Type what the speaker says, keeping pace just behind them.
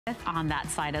on that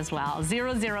side as well.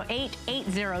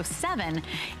 008807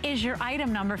 is your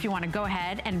item number if you want to go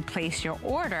ahead and place your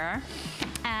order.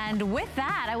 And with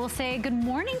that, I will say good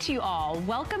morning to you all.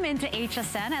 Welcome into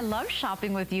HSN. I love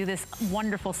shopping with you this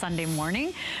wonderful Sunday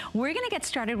morning. We're gonna get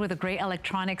started with a great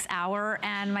electronics hour,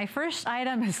 and my first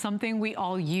item is something we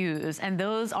all use, and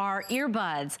those are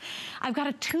earbuds. I've got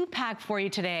a 2-pack for you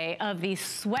today of these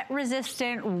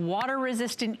sweat-resistant,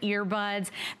 water-resistant earbuds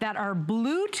that are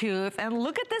Bluetooth, and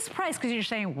look at this price, because you're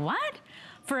saying, what?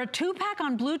 For a 2-pack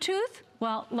on Bluetooth?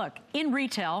 Well, look, in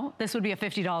retail, this would be a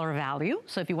 $50 value.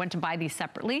 So if you went to buy these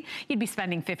separately, you'd be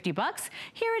spending 50 bucks.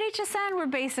 Here at HSN, we're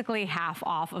basically half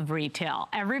off of retail.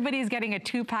 Everybody's getting a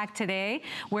 2-pack today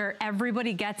where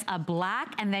everybody gets a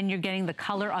black and then you're getting the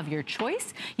color of your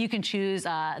choice. You can choose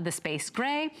the space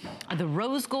gray, the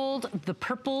rose gold, the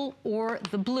purple, or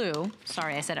the blue.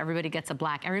 Sorry, I said everybody gets a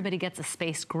black. Everybody gets a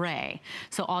space gray.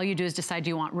 So all you do is decide,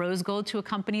 do you want rose gold to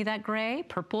accompany that gray,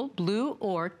 purple, blue,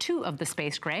 or 2 of the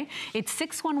space gray. It's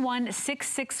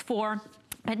 611-664.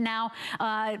 But now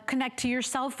connect to your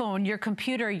cell phone, your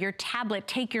computer, your tablet,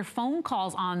 take your phone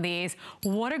calls on these.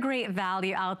 What a great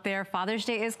value out there. Father's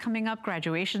Day is coming up,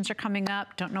 graduations are coming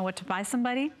up. Don't know what to buy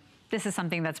somebody? This is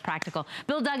something that's practical.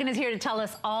 Bill Duggan is here to tell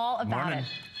us all about it.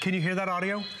 Can you hear that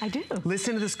audio? I do.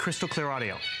 Listen to this crystal clear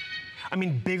audio. I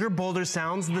mean, bigger, bolder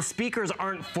sounds. The speakers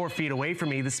aren't 4 feet away from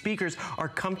me. The speakers are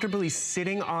comfortably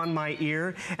sitting on my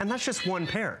ear, and that's just one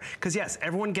pair. Because yes,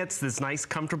 everyone gets this nice,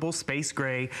 comfortable space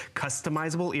gray,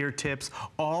 customizable ear tips,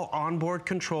 all onboard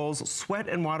controls, sweat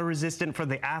and water resistant for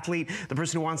the athlete, the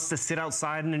person who wants to sit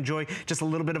outside and enjoy just a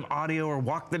little bit of audio or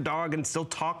walk the dog and still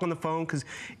talk on the phone, because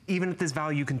even at this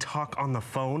value, you can talk on the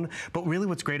phone. But really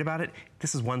what's great about it,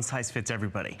 this is one size fits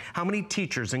everybody. How many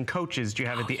teachers and coaches do you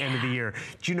have at the end of the year?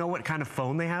 Do you know what kind of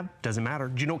phone they have? Doesn't matter.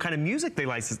 Do you know what kind of music they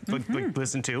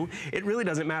listen to? It really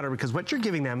doesn't matter, because what you're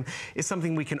giving them is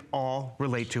something we can all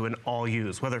relate to and all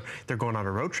use, whether they're going on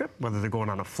a road trip, whether they're going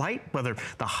on a flight, whether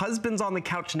the husband's on the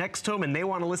couch next to them and they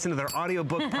want to listen to their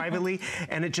audiobook privately,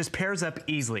 and it just pairs up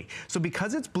easily. So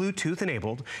because it's Bluetooth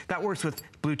enabled, that works with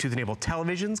Bluetooth enabled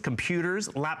televisions, computers,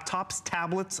 laptops,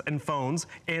 tablets, and phones,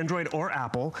 Android or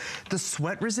Apple. The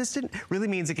sweat resistant really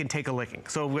means it can take a licking.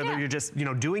 So whether you're just,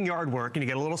 doing yard work and you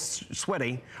get a little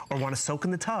sweaty, or want to soak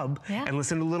in the tub and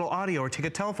listen to a little audio or take a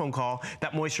telephone call,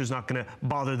 that moisture is not going to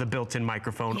bother the built-in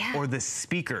microphone or the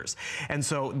speakers. And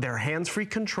so they're hands-free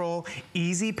control,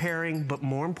 easy pairing, but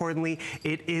more importantly,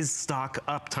 it is stock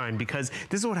uptime, because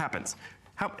this is what happens.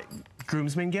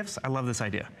 Groomsmen gifts, I love this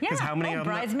idea. Yeah, how many of them,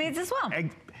 bridesmaids as well.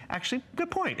 Actually,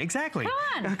 good point, exactly.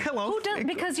 Come on. Hello. Who does,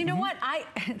 because you know what,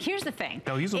 here's the thing.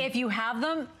 They'll use them. If you have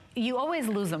them, you always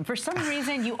lose them. For some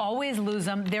reason, you always lose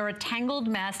them. They're a tangled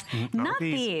mess. Not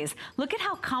these. Look at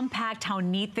how compact, how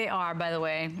neat they are, by the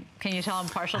way. Can you tell I'm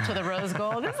partial to the rose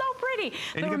gold? It's so pretty.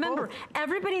 But remember,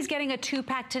 everybody's getting a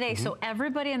 2-pack today, so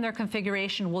everybody in their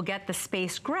configuration will get the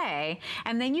space gray,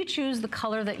 and then you choose the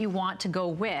color that you want to go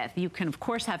with. You can, of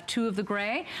course, have 2 of the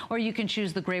gray, or you can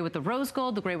choose the gray with the rose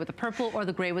gold, the gray with the purple, or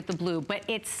the gray with the blue. But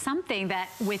it's something that,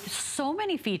 with so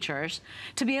many features,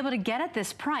 to be able to get at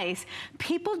this price,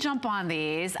 people jump on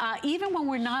these. Even when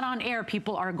we're not on air,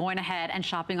 people are going ahead and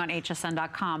shopping on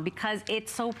hsn.com because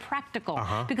it's so practical.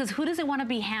 Because who doesn't want to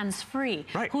be hands-free?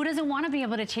 Who doesn't want to be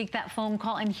able to take that phone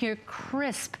call and hear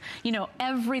crisp,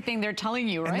 everything they're telling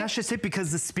you, right? And that's just it,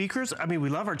 because the speakers, I mean, we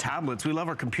love our tablets, we love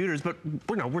our computers, but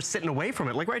we're sitting away from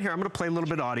it. Like right here, I'm going to play a little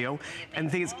bit of audio, and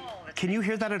the thing is, can you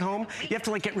hear that at home? You have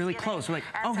to get really close. We're like,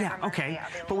 oh yeah, okay.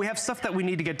 But we have stuff that we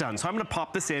need to get done. So I'm gonna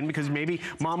pop this in because maybe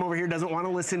mom over here doesn't want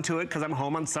to listen to it because I'm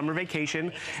home on summer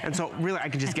vacation. And so really I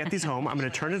can just get these home. I'm gonna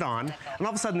turn it on. And all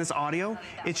of a sudden this audio,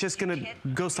 it's just gonna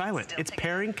go silent. It's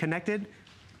pairing, connected,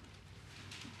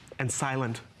 and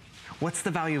silent. What's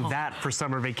the value of that for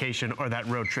summer vacation or that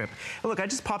road trip? Look, I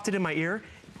just popped it in my ear.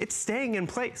 It's staying in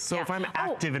place. So if I'm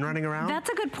active and running around.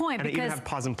 That's a good point, and because I even have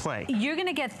pause and play. You're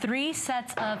gonna get 3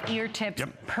 sets of ear tips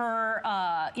per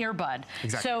earbud.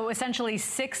 So essentially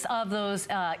 6 of those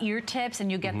ear tips,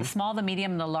 and you get the small, the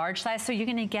medium, and the large size. So you're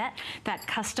gonna get that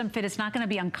custom fit. It's not gonna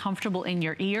be uncomfortable in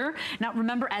your ear. Now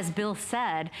remember, as Bill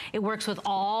said, it works with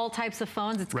all types of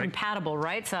phones. It's compatible,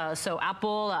 right? So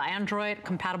Apple, Android,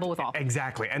 compatible with all.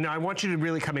 Exactly. And I want you to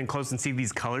really come in close and see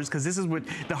these colors, because this is what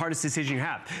the hardest decision you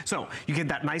have. So you get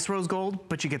that nice rose gold,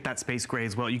 but you get that space gray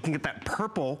as well. You can get that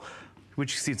purple,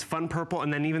 which you see it's fun purple,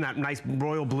 and then even that nice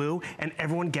royal blue, and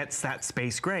everyone gets that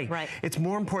space gray. It's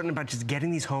more important about just getting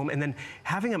these home and then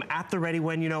having them at the ready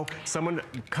when, someone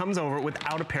comes over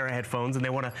without a pair of headphones and they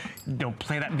want to,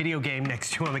 play that video game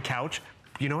next to you on the couch.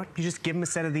 you know what? You just give them a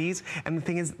set of these, and the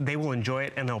thing is, they will enjoy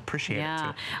it and they'll appreciate it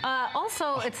too.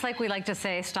 Also, it's like we like to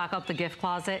say, stock up the gift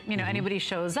closet. You know, anybody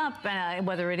shows up,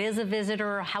 whether it is a visitor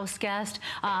or a house guest,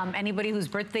 anybody whose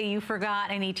birthday you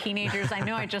forgot, any teenagers. I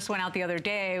know I just went out the other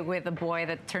day with a boy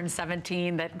that turned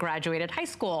 17 that graduated high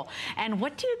school. And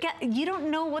what do you get? You don't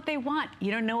know what they want.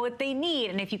 You don't know what they need.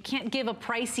 And if you can't give a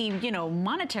pricey, you know,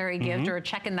 monetary gift or a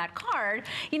check in that card,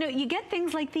 you know, you get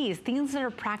things like these, things that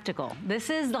are practical. This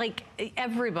is like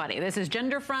everybody. This is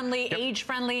gender friendly, age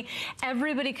friendly.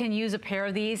 Everybody can use a pair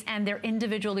of these, and they're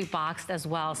individually boxed as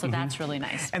well. So that's really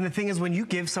nice. And the thing is, when you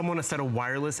give someone a set of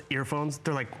wireless earphones,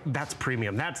 they're like, that's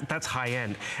premium. That's high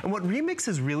end. And what Remix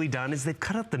has really done is they've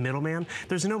cut out the middleman.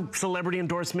 There's no celebrity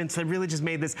endorsements. They really just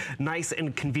made this nice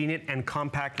and convenient and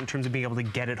compact in terms of being able to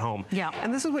get it home. Yeah.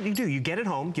 And this is what you do. You get it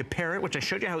home, you pair it, which I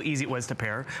showed you how easy it was to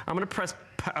pair. I'm going to press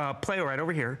play right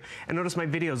over here, and notice my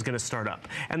video is going to start up.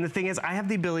 And the thing is, I have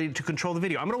the ability to control the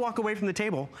video. I'm going to walk away from the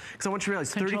table because I want you to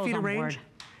realize 30 feet of range.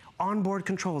 Onboard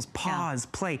controls, pause,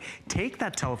 play, take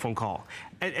that telephone call.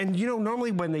 And you know,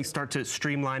 normally when they start to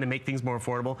streamline and make things more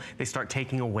affordable, they start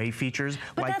taking away features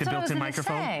like the built-in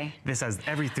microphone. This has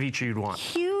every feature you'd want.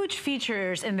 Huge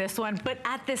features in this one, but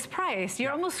at this price,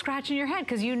 you're almost scratching your head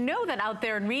because you know that out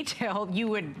there in retail, you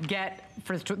would get,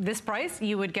 for this price,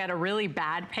 you would get a really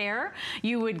bad pair.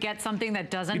 You would get something that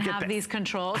doesn't have these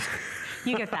controls.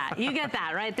 You get that. You get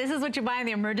that, right? This is what you buy in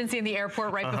the emergency in the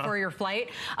airport right before your flight.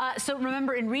 So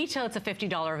remember, in retail, it's a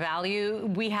 $50 value.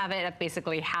 We have it at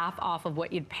basically half off of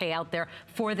what you'd pay out there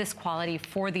for this quality,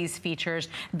 for these features.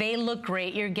 They look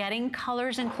great. You're getting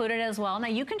colors included as well. Now,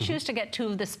 you can choose to get two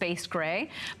of the space gray,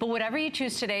 but whatever you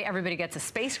choose today, everybody gets a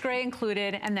space gray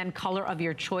included and then color of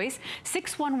your choice.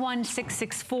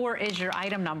 611664 is your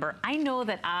item number. I know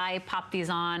that I pop these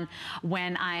on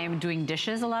when I'm doing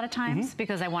dishes a lot of times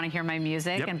because I want to hear my music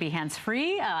and be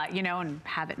hands-free, you know, and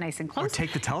have it nice and close. Or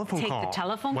take the telephone call. Take the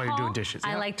telephone call. While you're doing dishes.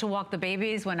 I like to walk the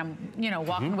babies when I'm, you know,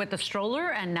 walking with the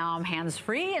stroller, and now I'm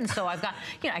hands-free, and so I've got,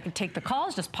 you know, I can take the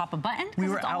calls, just pop a button. We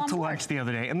were out to lunch the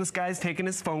other day, and this guy's taking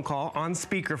his phone call on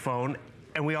speakerphone,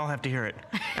 and we all have to hear it.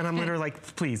 And I'm literally like,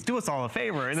 please, do us all a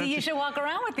favor. And so you should walk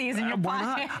around with these in your pocket.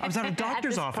 Why not? I was at a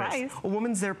doctor's office. A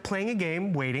woman's there playing a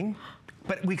game, waiting,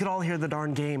 but we could all hear the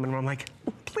darn game, and I'm like,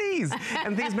 please.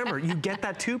 And things, remember, you get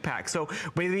that 2-pack. So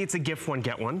maybe it's a gift one,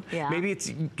 get one. Maybe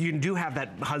it's, you do have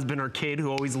that husband or kid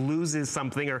who always loses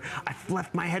something, or I've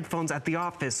left my headphones at the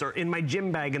office or in my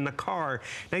gym bag in the car.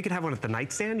 Now you could have one at the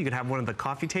nightstand. You could have one at the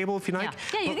coffee table if you like.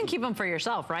 Yeah, you can keep them for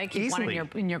yourself, right? Keep one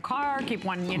in your car, keep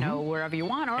one, you know, wherever you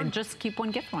want, or just keep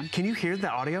one, gift one. Can you hear the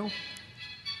audio?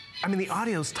 I mean, the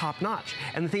audio's top notch.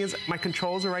 And the thing is, my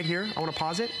controls are right here. I want to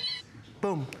pause it.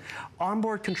 Boom.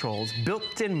 Onboard controls,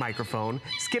 built-in microphone,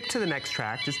 skip to the next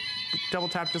track, just double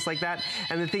tap just like that.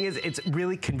 And the thing is, it's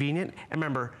really convenient. And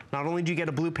remember, not only do you get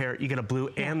a blue pair, you get a blue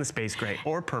and the space gray,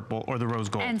 or purple, or the rose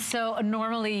gold. And so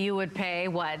normally you would pay,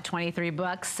 what, 23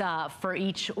 bucks for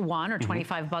each one, or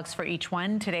 25 bucks for each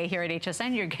one. Today here at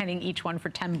HSN, you're getting each one for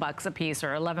 10 bucks a piece,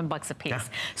 or 11 bucks a piece.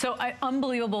 So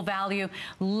unbelievable value.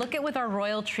 Look at with our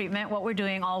royal treatment, what we're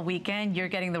doing all weekend, you're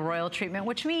getting the royal treatment,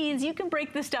 which means you can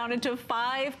break this down into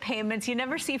 5 payments. You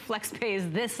never see flex pays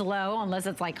this low unless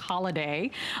it's like holiday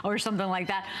or something like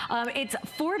that. It's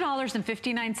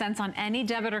 $4.59 on any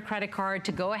debit or credit card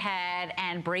to go ahead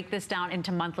and break this down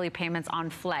into monthly payments on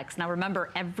Flex. Now remember,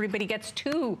 everybody gets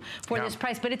 2 for this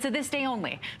price, but it's a this day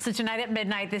only. So tonight at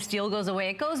midnight, this deal goes away.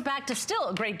 It goes back to still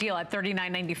a great deal at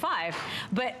 $39.95.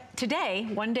 But today,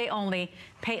 one day only,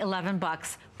 pay 11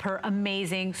 bucks per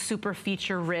amazing, super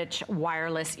feature-rich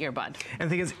wireless earbud. And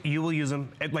the thing is, you will use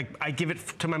them. Like, I give it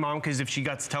to my mom because if she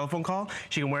got a telephone call,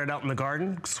 she can wear it out in the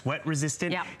garden,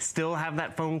 sweat-resistant, still have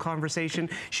that phone conversation.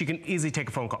 She can easily take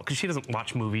a phone call because she doesn't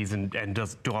watch movies and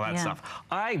does do all that stuff.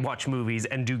 I watch movies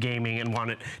and do gaming and want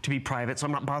it to be private, so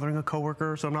I'm not bothering a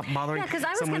coworker, so I'm not bothering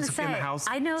someone who's in the house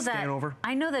staying over.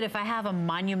 I know that if I have a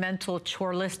monumental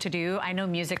chore list to do, I know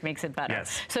music makes it better.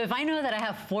 So if I know that I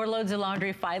have 4 loads of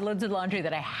laundry, 5 loads of laundry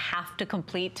that I have to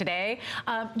complete today.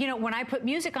 You know, when I put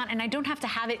music on, and I don't have to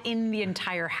have it in the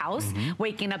entire house,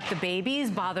 waking up the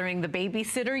babies, bothering the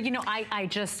babysitter, you know, I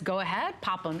just go ahead,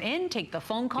 pop them in, take the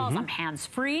phone calls, I'm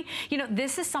hands-free. You know,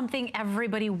 this is something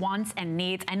everybody wants and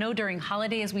needs. I know during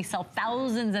holidays we sell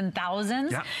thousands and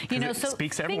thousands, you know, so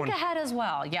think ahead as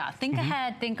well. Think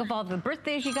ahead, think of all the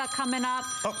birthdays you got coming up.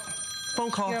 Phone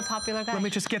call. You're a popular guy. Let me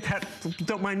just get that,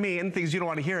 don't mind me, and things you don't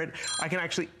want to hear it. I can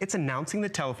actually, it's announcing the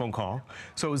telephone call,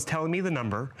 so it was telling me the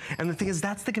number. And the thing is,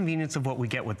 that's the convenience of what we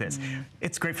get with this.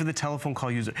 It's great for the telephone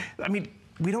call user. I mean,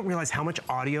 we don't realize how much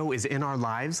audio is in our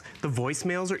lives. The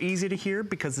voicemails are easy to hear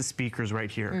because the speaker's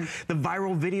right here. The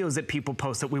viral videos that people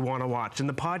post that we want to watch and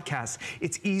the podcasts,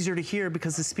 it's easier to hear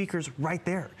because the speaker's right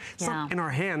there. Yeah. So in our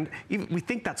hand, even, we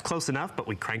think that's close enough, but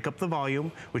we crank up the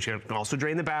volume, which can also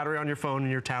drain the battery on your phone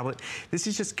and your tablet. This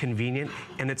is just convenient,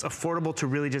 and it's affordable to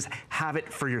really just have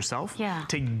it for yourself,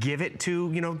 to give it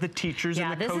to, you know, the teachers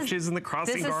and the coaches and the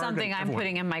crossing guard. This is something I'm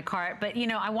putting in my cart, but you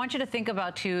know, I want you to think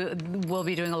about too, we'll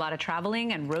be doing a lot of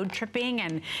traveling and road tripping,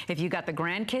 and if you got the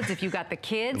grandkids, if you got the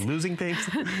kids. Losing things.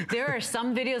 There are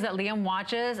some videos that Liam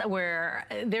watches where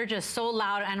they're just so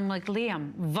loud, and I'm like,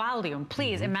 Liam, volume,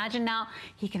 please. Imagine now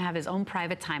he can have his own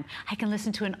private time. I can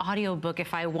listen to an audiobook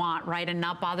if I want, right, and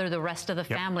not bother the rest of the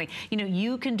family. You know,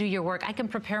 you can do your work. I can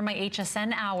prepare my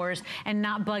HSN hours and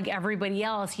not bug everybody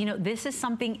else. You know, this is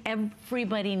something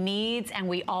everybody needs and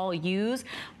we all use.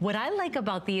 What I like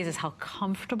about these is how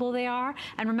comfortable they are.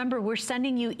 And remember, we're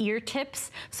sending you ear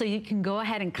tips so you can go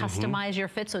ahead and customize your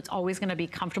fit, so it's always going to be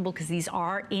comfortable because these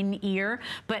are in ear.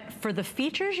 But for the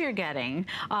features you're getting,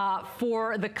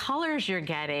 for the colors you're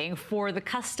getting, for the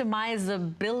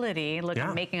customizability, look,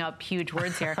 I'm making up huge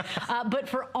words here, but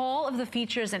for all of the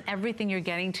features and everything you're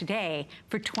getting today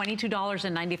for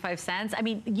 $22.95, I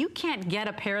mean, you can't get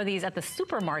a pair of these at the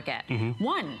supermarket,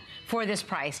 one, for this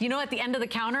price. You know, at the end of the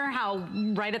counter, how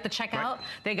right at the checkout,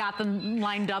 they got them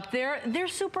lined up there. They're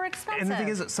super expensive. And the thing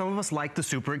is, some of us like the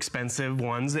super expensive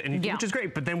ones, and which is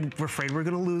great, but then we're afraid we're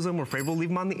gonna lose them. We're afraid we'll leave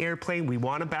them on the airplane. We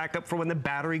want a backup for when the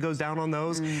battery goes down on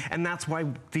those. And that's why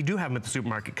they do have them at the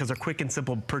supermarket, because they're quick and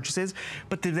simple purchases.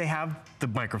 But do they have the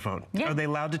microphone? Are they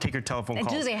allowed to take your telephone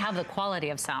calls? Do they have the quality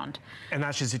of sound? And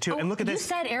that's just it too. And look at this. You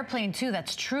said airplane too,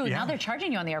 that's true. Now they're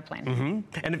charging you on the airplane.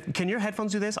 And can your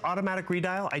headphones do this? Automatic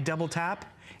redial, I double tap,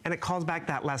 and it calls back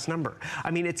that last number. I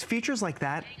mean, it's features like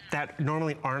that that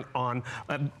normally aren't on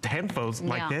headphones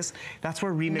like this. That's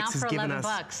where Remix has given us.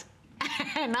 $bucks.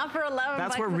 Not for 11 bucks.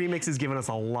 That's where Remix has given us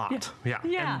a lot.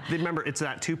 And remember, it's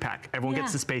that 2-pack. Everyone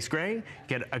gets the space gray,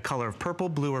 get a color of purple,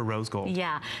 blue, or rose gold.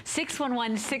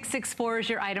 611664 is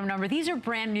your item number. These are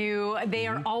brand new. They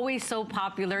are always so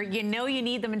popular. You know you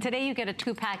need them. And today you get a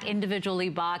 2-pack individually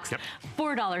boxed.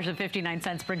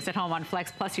 $4.59 brings it home on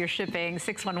Flex plus your shipping.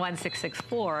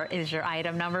 611664 is your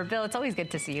item number. Bill, it's always good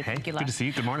to see you. Thank you, love. Good to see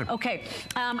you. Good morning. Okay,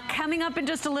 coming up in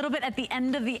just a little bit at the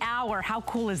end of the hour, how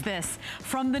cool is this?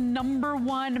 From the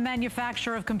 #1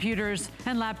 manufacturer of computers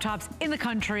and laptops in the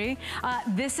country.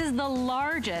 This is the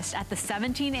largest, at the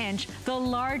 17-inch, the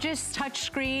largest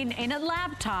touchscreen in a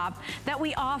laptop that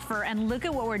we offer. And look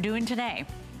at what we're doing today.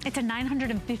 It's a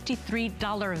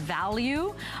 $953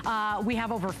 value. We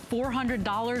have over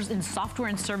 $400 in software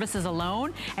and services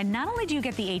alone. And not only do you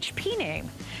get the HP name,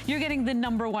 you're getting the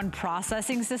 #1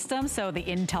 processing system, so the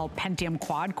Intel Pentium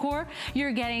quad core.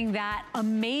 You're getting that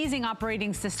amazing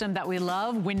operating system that we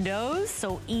love, Windows,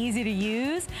 so easy to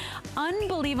use.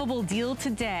 Unbelievable deal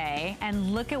today.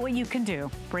 And look at what you can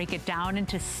do. Break it down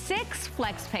into 6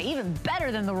 flex pay, even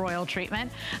better than the Royal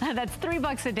treatment. That's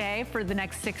 $3 a day for the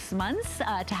next 6 months.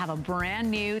 To have a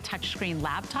brand new touchscreen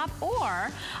laptop,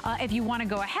 or if you want to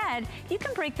go ahead, you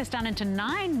can break this down into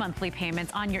 9 monthly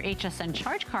payments on your HSN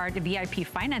charge card. The VIP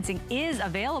financing is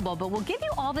available, but we'll give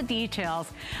you all the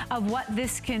details of what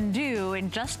this can do in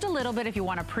just a little bit. If you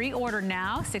want to pre-order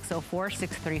now,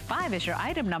 604635 is your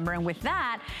item number. And with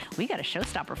that, we got a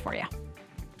showstopper for you.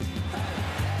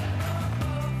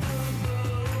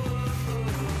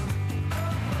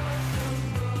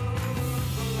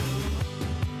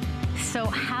 So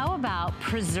how about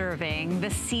preserving the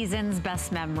season's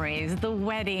best memories, the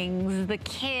weddings, the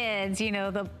kids, you know,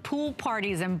 the pool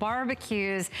parties and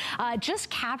barbecues, just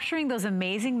capturing those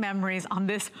amazing memories on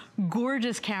this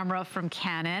gorgeous camera from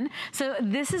Canon. So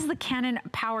this is the Canon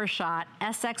PowerShot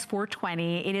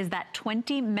SX420. It is that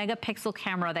 20 megapixel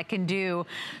camera that can do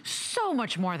so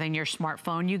much more than your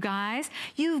smartphone, you guys.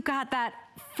 You've got that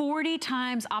 40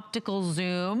 times optical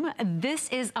zoom. This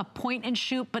is a point and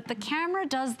shoot, but the camera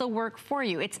does the work for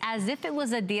you. It's as if it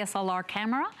was a DSLR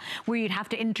camera where you'd have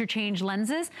to interchange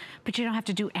lenses, but you don't have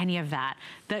to do any of that.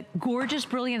 The gorgeous,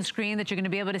 brilliant screen that you're gonna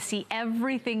be able to see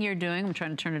everything you're doing. I'm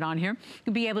trying to turn it on here.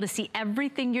 You'll be able to see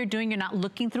everything you're doing. You're not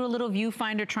looking through a little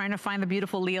viewfinder trying to find the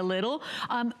beautiful Leah Little.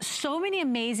 So many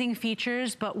amazing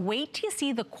features, but wait till you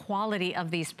see the quality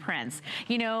of these prints.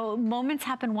 You know, moments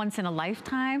happen once in a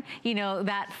lifetime. You know, know,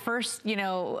 that first, you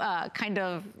know, kind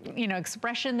of, you know,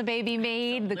 expression the baby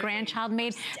made, the grandchild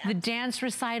made, the dance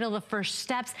recital, the first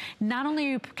steps. Not only are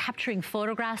you capturing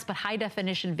photographs, but high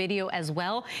definition video as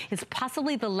well. It's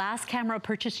possibly the last camera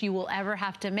purchase you will ever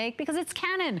have to make because it's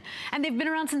Canon. And they've been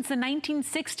around since the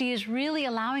 1960s, really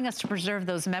allowing us to preserve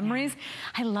those memories.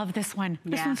 I love this one.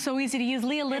 This one's so easy to use.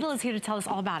 Leah Little is here to tell us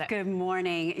all about it. Good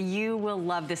morning. You will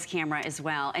love this camera as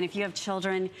well. And if you have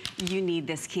children, you need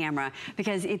this camera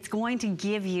because it's going to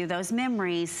give you those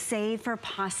memories saved for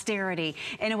posterity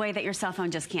in a way that your cell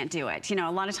phone just can't do it. You know,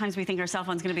 a lot of times we think our cell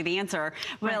phone's going to be the answer.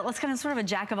 Well, it's kind of sort of a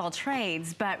jack of all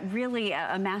trades, but really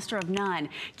a master of none.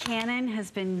 Canon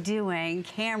has been doing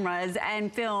cameras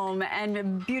and film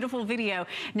and beautiful video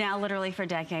now literally for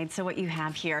decades. So what you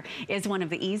have here is one of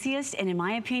the easiest, and in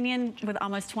my opinion, with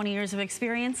almost 20 years of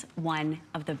experience, one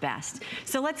of the best.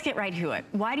 So let's get right to it.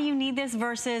 Why do you need this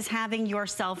versus having your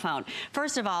cell phone?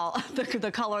 First of all,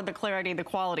 the color, the clarity, the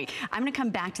quality. I'm gonna come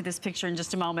back to this picture in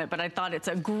just a moment, but I thought it's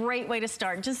a great way to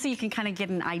start just so you can kind of get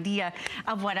an idea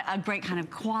of what a great kind of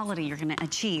quality you're gonna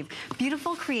achieve.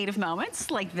 Beautiful creative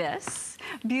moments like this.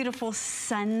 Beautiful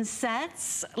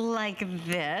sunsets like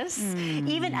this.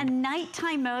 Even a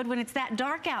nighttime mode when it's that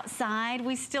dark outside,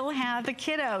 we still have the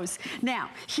kiddos. Now,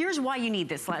 here's why you need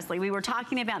this, Leslie. We were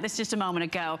talking about this just a moment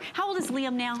ago. How old is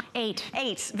Liam now?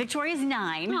 8. Victoria's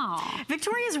 9. Aww.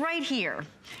 Victoria's right here.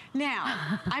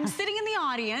 Now, I'm sitting in the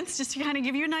audience just to kind of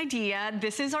give you an idea.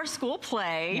 This is our school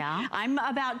play. Yeah. I'm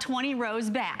about 20 rows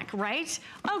back, right?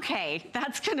 Okay,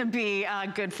 that's gonna be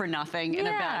good for nothing in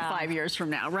about 5 years from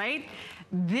now, right?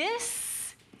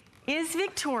 This is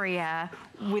Victoria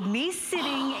with me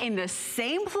sitting in the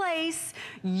same place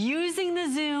using the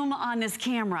zoom on this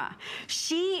camera.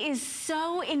 She is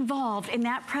so involved in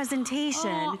that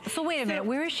presentation. So wait a minute,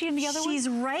 where is she in the other one? She's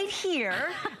right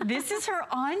here. This is her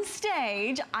on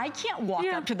stage. I can't walk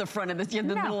up to the front of the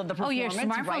middle of the performance. Oh, your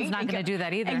smartphone's not going to do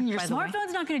that either. And your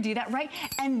smartphone's not going to do that, right?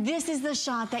 And this is the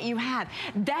shot that you have.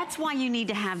 That's why you need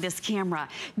to have this camera.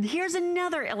 Here's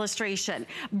another illustration.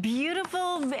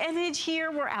 Beautiful image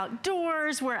here. We're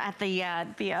outdoors. We're at the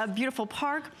beautiful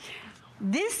park.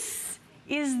 This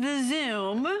is the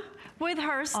zoom with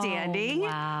her standing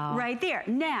right there.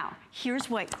 Now, here's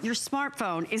what your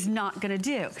smartphone is not gonna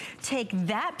do. Take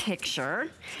that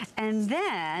picture and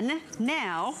then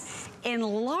now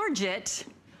enlarge it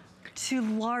to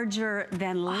larger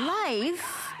than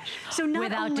life. So not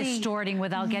without only, distorting,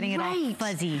 without getting it all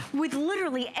fuzzy. With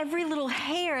literally every little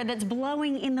hair that's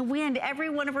blowing in the wind,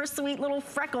 every one of her sweet little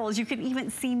freckles. You can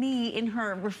even see me in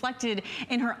her, reflected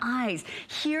in her eyes.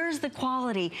 Here's the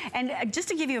quality. And just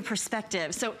to give you a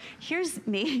perspective, so here's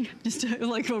me, just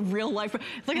like a real life.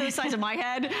 Look at the size of my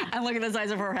head and look at the size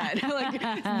of her head.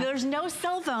 Like, there's no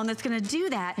cell phone that's gonna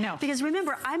do that. No. Because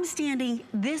remember, I'm standing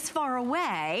this far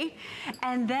away,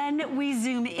 and then we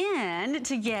zoom in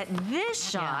to get this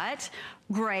shot.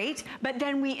 Great, but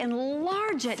then we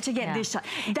enlarge it to get this shot.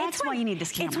 That's why you need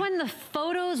this camera. It's when the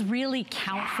photos really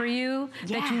count for you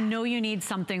that you know you need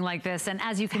something like this. And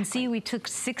as you can see, we took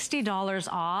 $60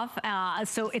 off.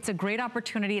 So it's a great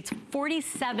opportunity. It's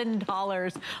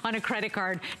 $47 on a credit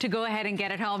card to go ahead and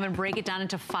get it home and break it down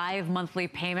into 5 monthly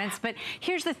payments. But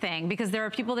here's the thing, because there are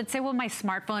people that say, well, my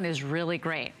smartphone is really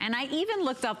great. And I even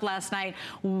looked up last night,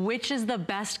 which is the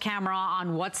best camera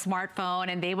on what smartphone,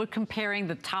 and they were comparing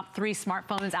the top 3 smartphones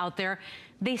out there.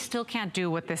 They still can't do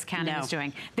what this Canon is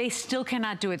doing. They still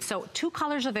cannot do it. So 2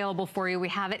 colors available for you. We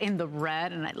have it in the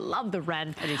red, and I love the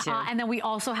red. I do too. And then we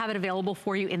also have it available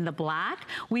for you in the black.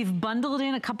 We've bundled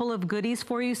in a couple of goodies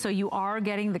for you, so you are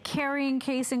getting the carrying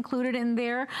case included in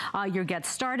there, your Get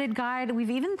Started guide. We've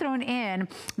even thrown in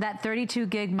that 32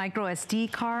 gig micro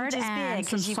SD card and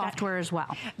some software as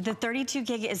well. The 32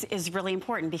 gig is really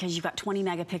important because you've got 20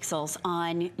 megapixels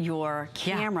on your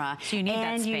camera. So you need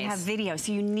that space. And you have video,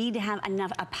 so you need to have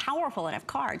a powerful enough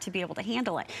card to be able to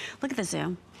handle it. Look at the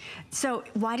zoom. So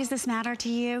why does this matter to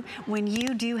you? When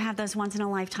you do have those once in a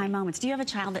lifetime moments, do you have a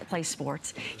child that plays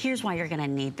sports? Here's why you're gonna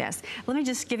need this. Let me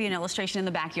just give you an illustration in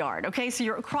the backyard, okay? So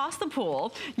you're across the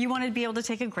pool, you wanna be able to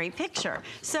take a great picture.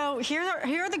 So here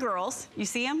are the girls. You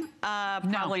see them?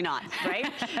 Probably not,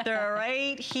 right? They're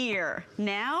right here.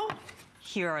 Now,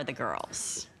 here are the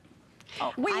girls.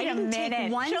 Oh, wait a minute.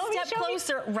 Take one step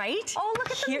closer, right? Oh,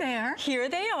 look at them there. Here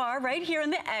they are, right here on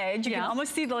the edge. You can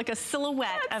almost see like a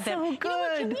silhouette of them. So good. You know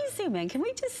what, can we zoom in? Can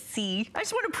we just see? I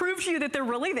just want to prove to you that they're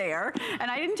really there. And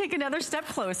I didn't take another step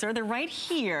closer. They're right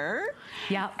here.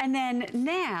 Yep. And then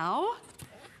now,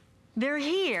 They're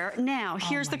here. Now,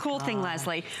 here's the cool thing,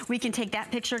 Leslie. We can take that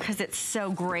picture because it's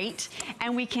so great,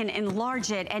 and we can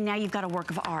enlarge it, and now you've got a work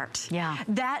of art. Yeah.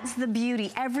 That's the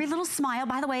beauty. Every little smile,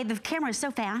 by the way, the camera is so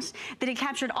fast that it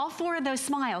captured all 4 of those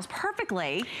smiles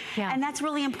perfectly, and that's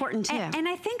really important too. And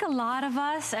I think a lot of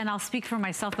us, and I'll speak for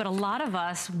myself, but a lot of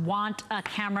us want a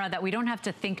camera that we don't have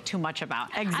to think too much about.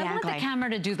 Exactly. I want the camera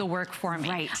to do the work for me.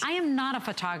 Right. I am not a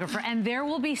photographer, and there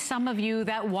will be some of you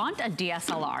that want a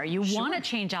DSLR. You want to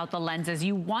change out the lenses.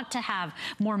 You want to have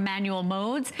more manual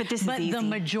modes. But this is easy. The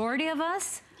majority of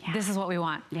us, this is what we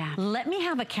want. Let me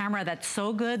have a camera that's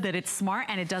so good that it's smart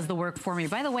and it does the work for me.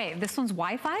 By the way, this one's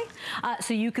Wi-Fi,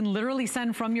 so you can literally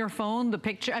send from your phone the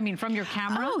picture, from your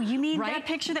camera. Oh, you mean that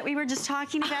picture that we were just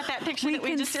talking about, that picture that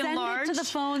we just enlarged? Send it to the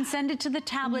phone, send it to the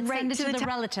tablet, send it to the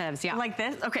relatives. Yeah. Like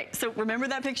this? Okay, so remember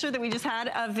that picture that we just had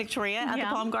of Victoria at the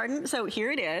Palm Garden? So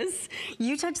here it is.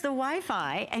 You touch the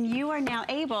Wi-Fi and you are now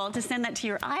able to send that to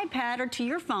your iPad or to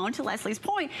your phone, to Leslie's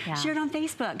point. Share it on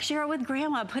Facebook, share it with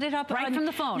grandma, put it up right from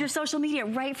the phone. Your social media,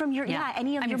 right from your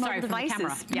any of your mobile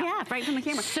devices. Right from the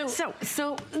camera.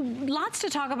 So lots to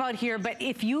talk about here, but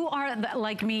if you are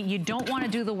like me, you don't want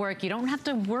to do the work, you don't have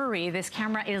to worry. This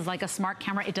camera is like a smart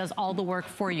camera. It does all the work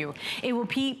for you. It will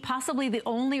be possibly the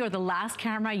only or the last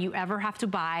camera you ever have to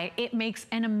buy. It makes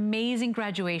an amazing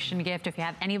graduation gift if you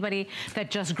have anybody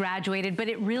that just graduated, but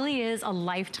it really is a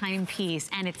lifetime piece,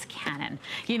 and it's Canon.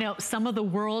 You know, some of the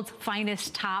world's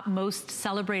finest, top, most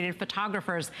celebrated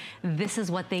photographers, this is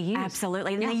what they use.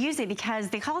 Absolutely, and they use it because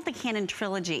they call it the Canon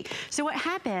trilogy. So what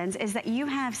happens is that you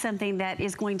have something that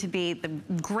is going to be the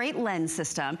great lens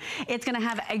system. It's going to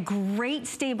have a great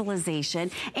stabilization,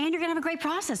 and you're going to have a great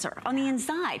processor on the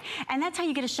inside. And that's how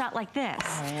you get a shot like this.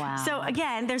 Oh, wow. So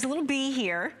again, there's a little bee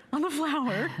here on the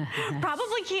flower.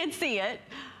 Probably can't see it.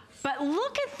 But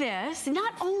look at this.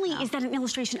 Not only is that an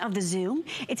illustration of the zoom,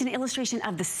 it's an illustration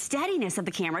of the steadiness of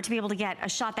the camera to be able to get a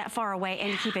shot that far away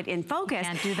and to keep it in focus.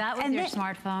 You can't do that with your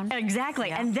smartphone. Exactly.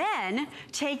 And then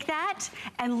take that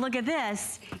and look at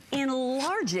this,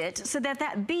 enlarge it so that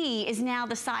that bee is now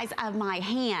the size of my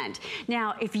hand.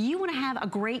 Now, if you want to have a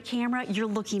great camera, you're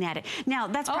looking at it. Now,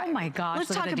 that's oh my gosh,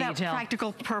 let's talk about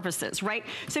practical purposes, right?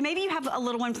 So maybe you have a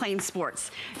little one playing sports.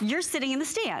 You're sitting in the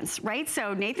stands, right?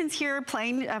 So Nathan's here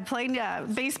playing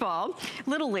baseball,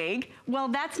 Little League. Well,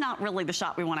 that's not really the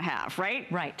shot we want to have, right?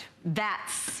 Right.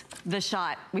 That's the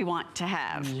shot we want to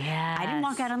have. Yes. I didn't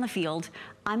walk out on the field.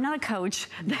 I'm not a coach.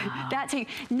 No.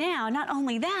 Now, not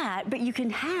only that, but you can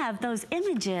have those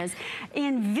images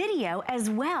in video as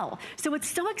well. So what's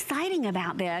so exciting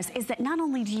about this is that not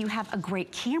only do you have a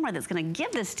great camera that's going to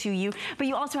give this to you, but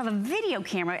you also have a video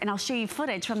camera, and I'll show you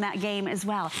footage from that game as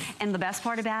well. And the best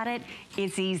part about it,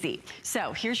 it's easy.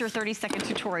 So here's your 30-second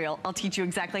tutorial. I'll teach you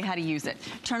exactly how to use it.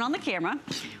 Turn on the camera,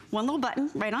 one little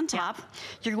button right on top.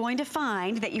 You're going to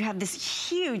find that you have this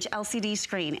huge LCD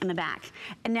screen in the back.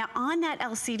 And now on that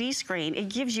LCD screen, it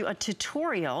gives you a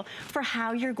tutorial for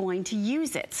how you're going to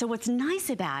use it. So what's nice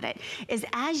about it is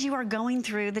as you are going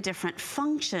through the different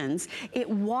functions, it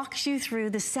walks you through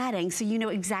the settings so you know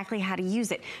exactly how to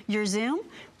use it. Your zoom,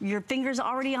 your finger's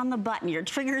already on the button, your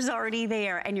trigger's already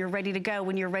there, and you're ready to go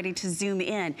when you're ready to zoom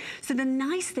in. So the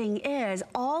nice thing is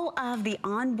all of the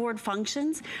onboard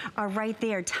functions are right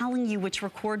there telling you which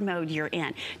record mode you're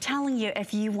in, telling you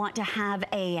if you want to have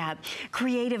a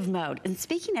creative mode. And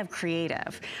speaking of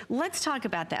creative, let's talk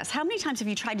about this. How many times have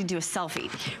you tried to do a selfie,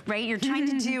 right? You're trying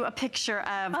to do a picture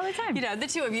of, all the time. You know, the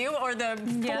 2 of you or the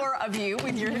 4 of you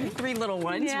with your 3 little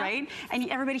ones, right? And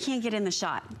everybody can't get in the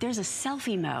shot. There's a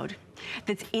selfie mode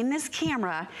that's in this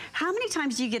camera. How many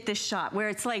times do you get this shot where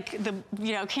it's like the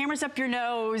camera's up your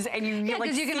nose and you get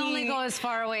because you can only go as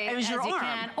far away as you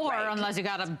can, or unless you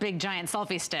got a big giant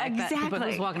selfie stick. Exactly. But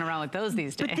who's walking around with those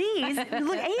these days? But these,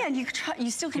 look, and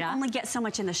you still can only get so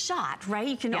much in the shot, right?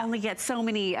 You can only get so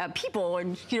many people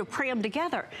and cram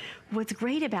together. What's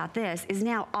great about this is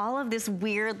now all of this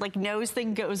weird like nose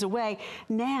thing goes away.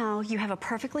 Now you have a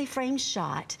perfectly framed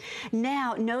shot.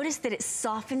 Now notice that it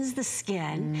softens the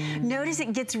skin. Notice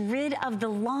it gets rid of the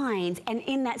lines, and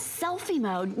in that selfie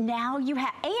mode, now you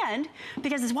have, and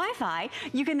because it's Wi-Fi,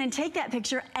 you can then take that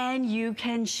picture and you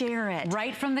can share it.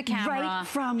 Right from the camera. Right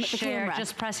from the camera.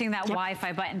 Just pressing that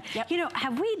Wi-Fi button. You know,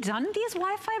 have we done these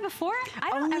Wi-Fi before?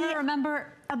 I don't ever remember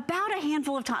about a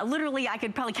handful of times. Literally, I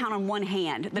could probably count on one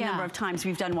hand the number of times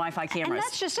we've done Wi-Fi cameras. And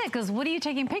that's just it, because what are you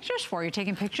taking pictures for? You're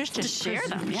taking pictures to share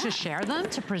them, to share them,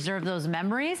 to preserve those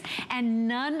memories. And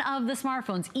none of the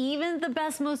smartphones, even the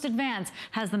best, most advanced,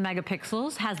 has the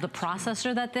megapixels, has the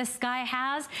processor that this guy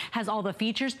has all the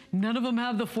features. None of them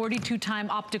have the 42-time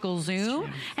optical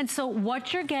zoom. And so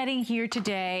what you're getting here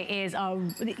today is,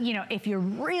 you know, if you're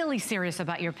really serious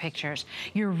about your pictures,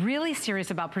 you're really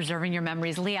serious about preserving your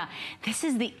memories, Leah, this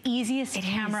is the easiest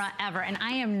camera ever. And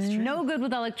I am no good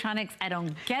with electronics. I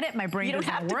don't get it. My brain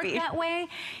doesn't work that way.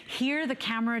 Here, the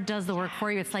camera does the work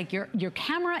for you. It's like your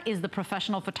camera is the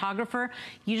professional photographer.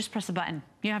 You just press a button.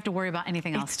 You don't have to worry about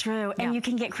anything else. It's true. And you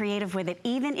can get creative with it,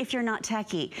 even if you're not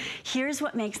techie. Here's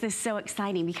what makes this so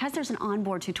exciting. Because there's an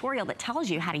onboard tutorial that tells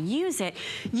you how to use it,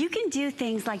 you can do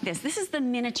things like this. This is the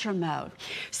miniature mode.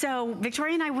 So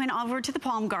Victoria and I went over to the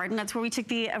Palm Garden. That's where we took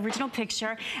the original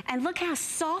picture. And look how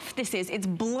soft this is. It's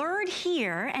blurred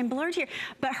here and blurred here,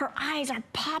 but her eyes are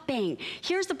popping.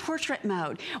 Here's the portrait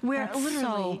mode, where that's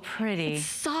literally so pretty. It's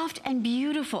soft and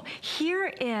beautiful. Here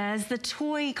is the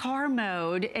toy car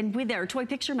mode, and with their toy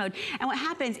picture mode. And what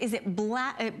happens is it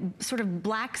sort of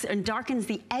blacks and darkens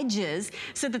the edges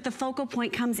so that the focal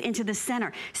point comes into the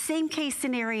center. Same case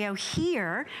scenario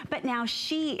here, but now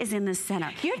she is in the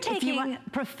center. You're taking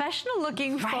professional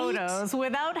looking photos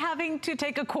without having to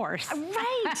take a course.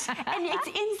 Right. And it's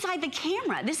inside the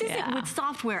camera. This isn't with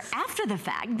software after the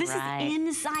fact. This is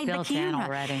inside the camera.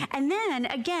 Already. And then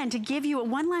again, to give you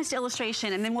one last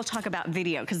illustration, and then we'll talk about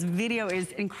video, because video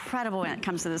is incredible when it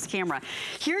comes to this camera.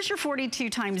 Here's your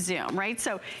 42-time zoom, right?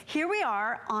 So here we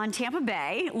are on Tampa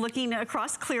Bay, looking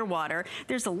across Clearwater.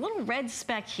 There's a little red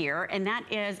speck here, and that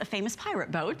is a famous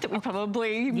pirate boat that we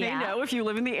probably may know if you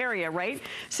live in the area, right?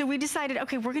 So we decided,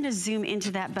 okay, we're gonna zoom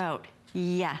into that boat.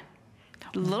 Yeah.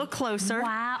 A little closer.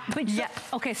 Wow. But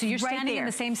okay, so you're standing in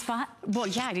the same spot? Well,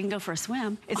 yeah, I didn't go for a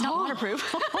swim. It's not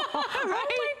waterproof. Right? Oh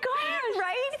my gosh.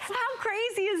 Right? How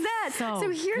crazy is that? So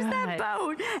here's that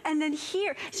boat. And then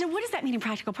here. So what does that mean in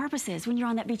practical purposes? When you're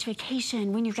on that beach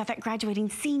vacation, when you've got that graduating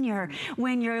senior,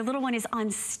 when your little one is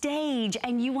on stage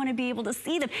and you want to be able to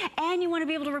see them, and you want to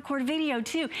be able to record video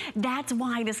too. That's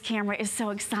why this camera is so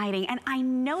exciting. And I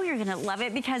know you're going to love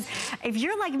it, because if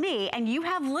you're like me and you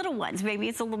have little ones, maybe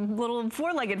it's a little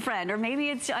four-legged friend, or maybe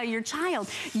it's your child,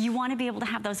 you want to be able to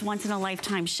have those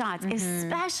once-in-a-lifetime shots,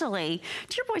 especially,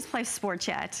 do your boys play sports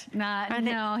yet?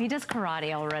 No, he does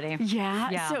karate already.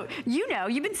 Yeah. So, you know,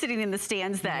 you've been sitting in the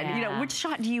stands then. You know, which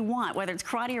shot do you want? Whether it's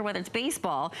karate or whether it's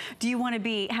baseball, do you want to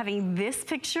be having this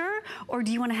picture, or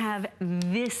do you want to have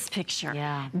this picture?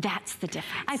 That's the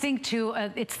difference. I think, too,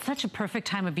 it's such a perfect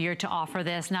time of year to offer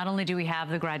this. Not only do we have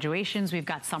the graduations, we've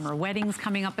got summer weddings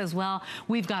coming up as well.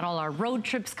 We've got all our road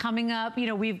trips coming up. You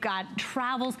know, we've got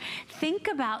travels. Think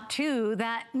about, too,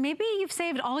 that maybe you've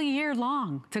saved all year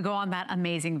long to go on that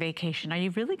amazing vacation. Are you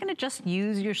really going to just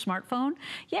use your smartphone?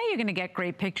 Yeah, you're going to get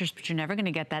great pictures, but you're never going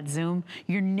to get that zoom.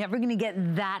 You're never going to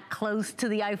get that close to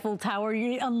the Eiffel Tower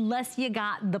unless you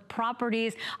got the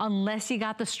properties, unless you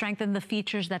got the strength and the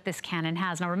features that this Canon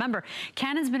has. Now, remember,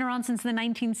 Canon's been around since the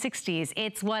 1960s.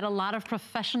 It's what a lot of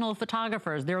professional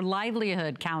photographers, their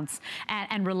livelihood counts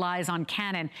and relies on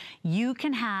Canon. You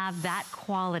can have that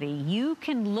quality. You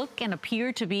can look and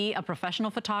appear to be a professional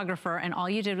photographer, and all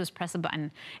you did was press a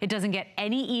button. It doesn't get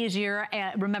any easier.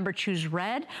 Remember, choose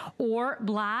red or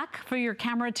black for your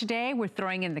camera today. We're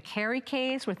throwing in the carry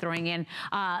case. We're throwing in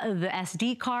the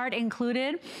SD card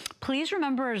included. Please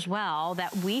remember as well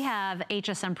that we have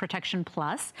HSN Protection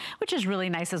Plus, which is really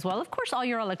nice as well. Of course, all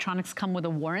your electronics come with a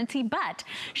warranty, but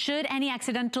should any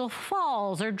accidental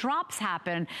falls or drops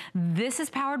happen, this is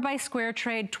powered by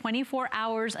SquareTrade, 24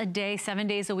 hours a day, 7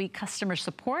 days a week customer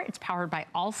support. It's powered by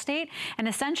Allstate, and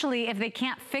essentially, if they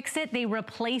can't fix it, they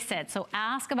replace it. So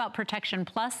ask about Protection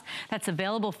Plus. That's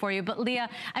available for you. But Leah,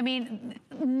 I mean,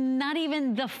 not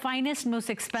even the finest, most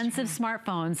expensive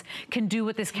smartphones can do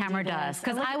what this camera does.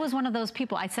 Because I was one of those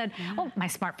people. I said, oh, my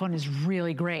smartphone is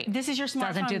really great. This is your smartphone.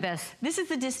 Doesn't do this. This is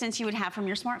the distance you would have from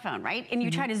your smartphone, right? And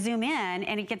you try to zoom in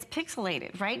and it gets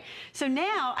pixelated, right? So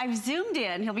now I've zoomed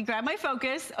in. He'll be grab my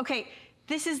focus. Okay.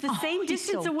 This is the same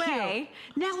distance away.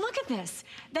 Now look at this.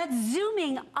 That's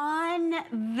zooming on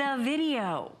the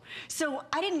video. So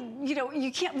I didn't, you know,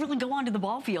 you can't really go onto the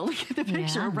ball field to get the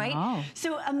picture, right? No.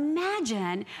 So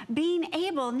imagine being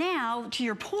able now, to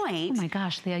your point. Oh my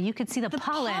gosh, Leah, you could see the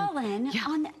pollen.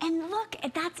 And look,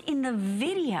 that's in the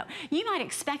video. You might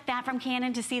expect that from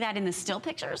Canon to see that in the still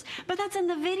pictures, but that's in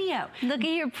the video. Look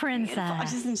at your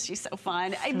princess. Isn't she so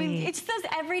fun? I mean, it's those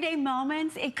everyday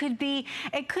moments. It could be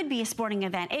a sport sporting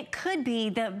event. It could be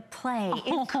the play.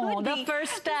 It could be the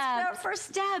first steps. The first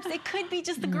steps. It could be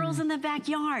just the girls in the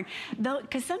backyard. Though,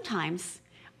 because sometimes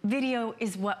video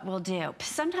is what we'll do.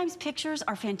 Sometimes pictures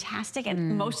are fantastic,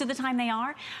 and most of the time they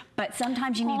are, but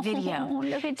sometimes you need video.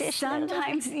 Look at this.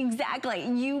 Sometimes, exactly,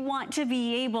 you want to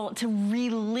be able to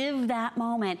relive that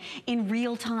moment in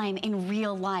real time, in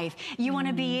real life. You want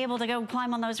to be able to go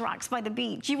climb on those rocks by the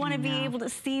beach. You want to be able to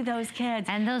see those kids.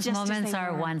 And those moments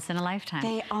are once in a lifetime.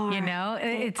 They are. You know,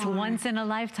 it's once in a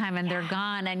lifetime, and they're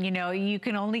gone. And, you know, you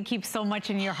can only keep so much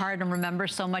in your heart and remember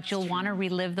so much. You'll want to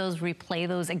relive those, replay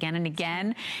those again and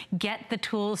again. Get the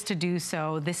tools to do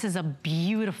so. This is a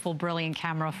beautiful, brilliant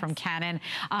camera from Canon.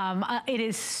 It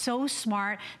is so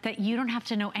smart that you don't have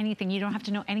to know anything. You don't have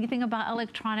to know anything about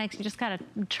electronics. You just got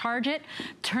to charge it,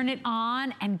 turn it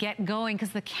on, and get going,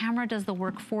 because the camera does the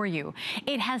work for you.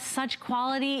 It has such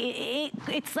quality.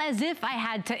 It's as if I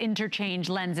had to interchange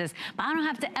lenses, but I don't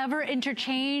have to ever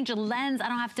interchange a lens. I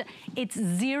don't have to. It's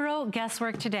zero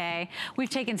guesswork today. We've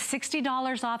taken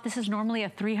 $60 off. This is normally a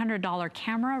 $300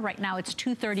 camera. Right now it's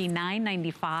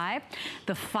 $239.95.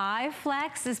 The 5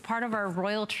 Flex is part of our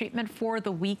royal treatment for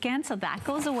the weekend, so that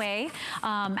goes away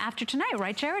after tonight,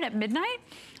 right, Jared, at midnight?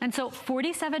 And so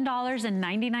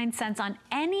 $47.99 on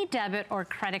any debit or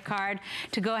credit card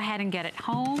to go ahead and get it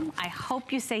home. I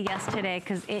hope you say yes today,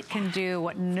 because it can do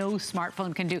what no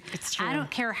smartphone can do. It's true. I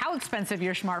don't care how expensive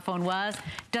your smartphone was,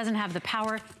 doesn't have the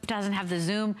power, doesn't have the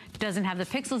zoom, doesn't have the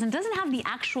pixels, and doesn't have the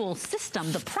actual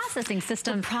system, the processing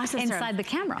system inside the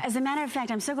camera. As a matter of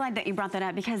fact, I'm so glad that you brought that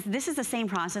up, because this is the same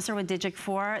processor with Digic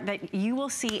 4 that you will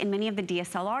see in many of the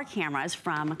DSLR cameras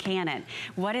from Canon.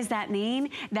 What does that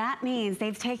mean? That means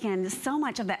they've taken so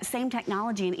much of that same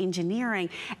technology and engineering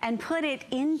and put it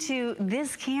into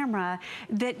this camera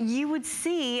that you would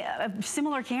see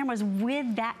similar cameras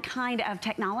with that kind of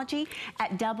technology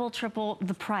at double, triple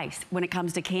the price when it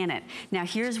comes to Canon. Now,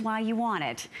 here's why you want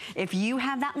it. If you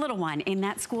have that little one in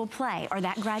that school play or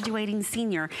that graduating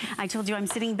senior, I told you I'm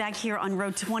sitting back here on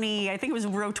row 20, I think it was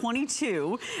row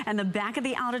 22, and the back of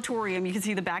the auditorium, you can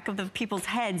see the back of the people's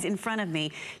heads in front of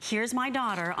me. Here's my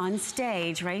daughter on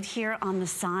stage right here on the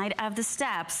side of the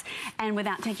steps, and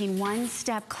without taking one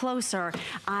step closer,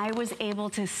 I was able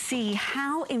to see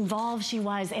how involved she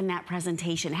was in that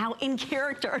presentation, how in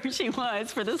character she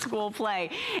was for the school play.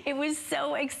 It was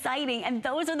so exciting, and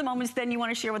those are the moments then you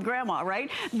want to share with grandma, right?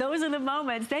 Those are the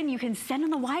moments then you can send on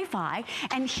the Wi-Fi,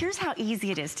 and here's how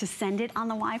easy it is to send it on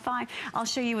the Wi-Fi. I'll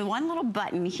show you with one little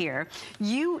button here.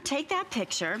 You take that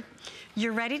picture,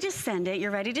 you're ready to send it,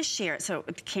 you're ready to share it. So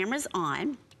the camera's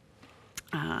on.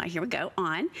 Here we go,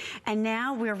 on. And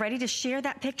now we're ready to share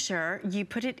that picture. You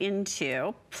put it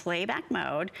into playback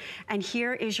mode, and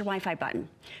here is your Wi-Fi button.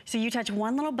 So you touch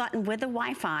one little button with the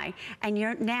Wi-Fi,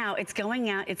 and now it's going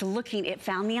out, it's looking, it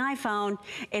found the iPhone,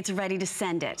 it's ready to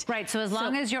send it. Right, so as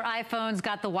long as your iPhone's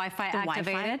got the Wi-Fi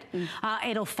activated,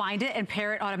 it'll find it and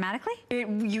pair it automatically?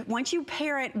 Once you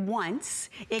pair it once,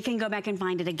 it can go back and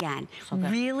find it again. Okay.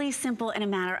 Really simple in a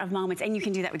matter of moments, and you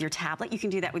can do that with your tablet, you can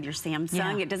do that with your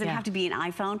Samsung. It doesn't have to be an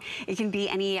iPhone. It can be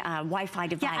any Wi-Fi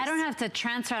device. Yeah, I don't have to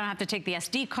transfer. I don't have to take the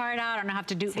SD card out. I don't have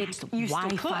to do it's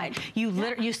Wi-Fi.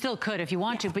 You still could if you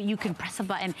want to, but you can press a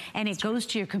button and it goes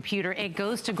to your computer. It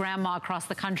goes to grandma across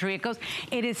the country.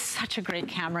 It is such a great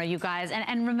camera, you guys.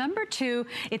 And remember too,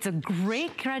 it's a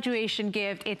great graduation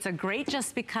gift. It's a great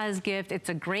just because gift. It's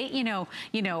a great,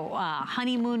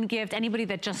 honeymoon gift. Anybody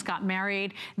that just got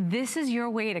married. This is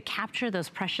your way to capture those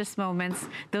precious moments,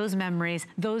 those memories,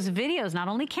 those videos. Not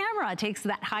only camera, it takes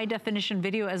that high definition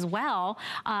video as well.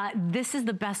 This is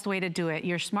the best way to do it.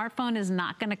 Your smartphone is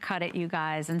not going to cut it, you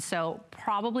guys. And so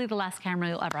probably the last camera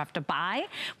you'll ever have to buy.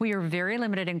 We are very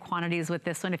limited in quantities with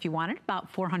this one. If you want it, about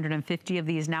 450 of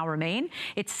these now remain.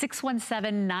 It's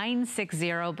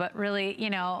 617960, but really,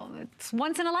 it's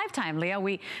once in a lifetime, Leah.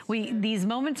 These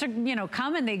moments are,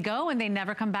 come and they go and they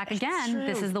never come back again. True.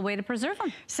 This is the way to preserve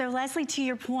them. So Leslie, to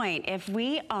your point, if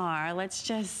we are, let's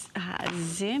just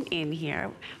zoom in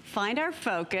here, find our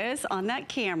focus on that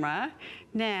camera.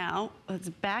 Now, let's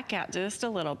back out just a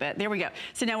little bit. There we go.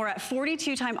 So now we're at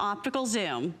 42 time optical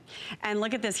zoom. And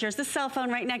look at this. Here's the cell phone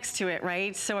right next to it,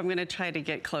 right? So I'm going to try to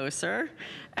get closer.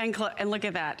 And look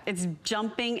at that. It's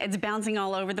jumping. It's bouncing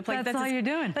all over the place. That's all you're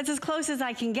doing. That's as close as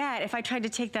I can get. If I tried to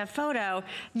take that photo,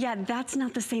 yeah, that's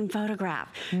not the same photograph.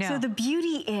 No. So the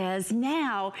beauty is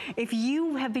now, if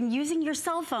you have been using your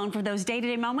cell phone for those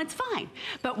day-to-day moments, fine.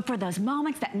 But for those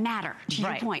moments that matter, to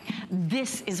your point,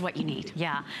 this is what you need.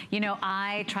 Yeah.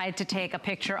 I tried to take a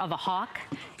picture of a hawk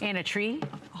in a tree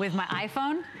with my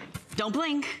iPhone. Don't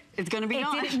blink. It's gonna be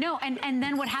gone. No, and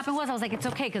then what happened was I was like, it's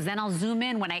okay, because then I'll zoom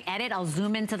in. When I edit, I'll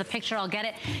zoom into the picture, I'll get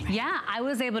it. Yeah, I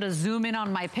was able to zoom in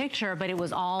on my picture, but it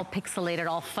was all pixelated,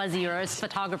 all fuzzy, or as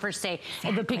photographers say,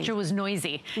 the picture was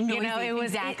noisy. You know, it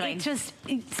was,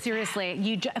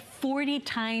 seriously, 40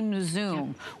 times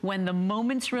zoom when the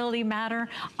moments really matter.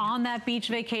 On that beach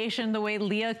vacation, the way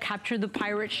Leah captured the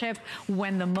pirate ship,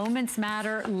 when the moments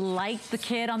matter, like the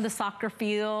kid on the soccer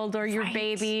field, or your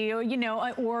baby, or, you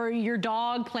know, or your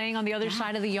dog playing on the other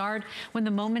side of the yard. When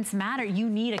the moments matter, you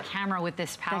need a camera with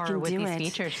this power, with these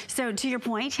features. So to your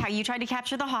point, how you tried to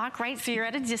capture the hawk, right? So you're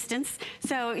at a distance.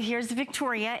 So here's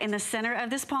Victoria in the center of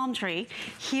this palm tree.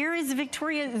 Here is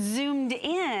Victoria zoomed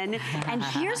in, and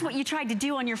here's what you tried to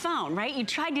do on your phone, right? You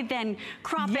tried to then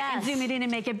crop it and zoom it in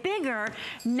and make it bigger.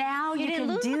 Now you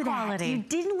can do that. You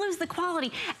didn't lose the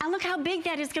quality. And look how big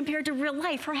that is compared to real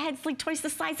life. Her head's like twice the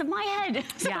size of my head.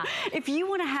 So if you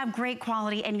want to have great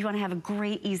quality and you want to have a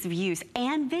great ease of use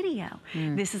and video,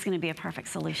 this is going to be a perfect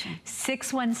solution.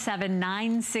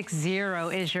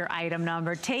 617960 is your item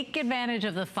number. Take advantage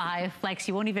of the 5 Flex.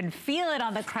 You won't even feel it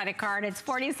on the credit card. It's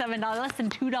 $47, less than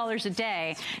 $2 a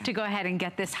day to go ahead and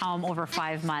get this home over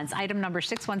 5 months. Item number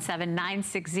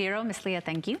 617960. Miss Leah,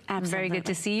 thank you. Absolutely. Very good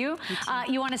to see you.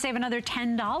 You want to save another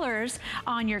 $10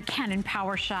 on your Canon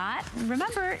Power Shot.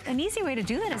 Remember, an easy way to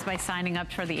do that is by signing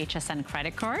up for the HSN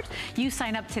credit card. You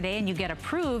sign up today and you get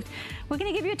approved. We're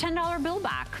going to give you a $10 bill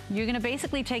back. You're going to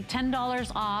basically take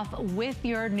 $10 off with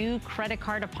your new credit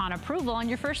card upon approval on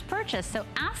your first purchase. So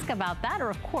ask about that, or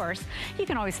of course, you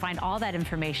can always find all that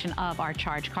information of our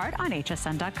charge card on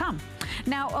hsn.com.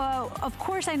 Now, of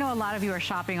course, I know a lot of you are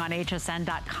shopping on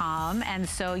hsn.com, and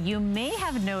so you may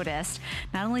have noticed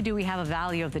not only do we have a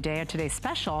value of the day, of today's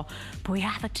special, but we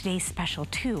have a today's special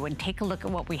too. And take a look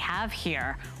at what we have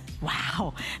here.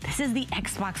 Wow, this is the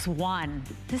Xbox One.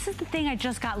 This is the thing I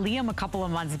just got Liam a couple of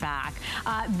months back.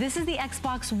 This is the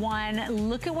Xbox One.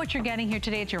 Look at what you're getting here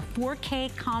today. It's your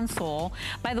 4K console.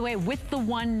 By the way, with the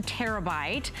 1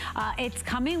 terabyte. It's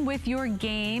coming with your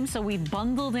game, so we've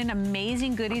bundled in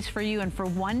amazing goodies for you, and for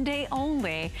one day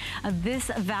only,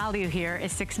 this value here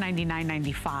is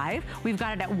 $699.95. We've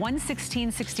got it at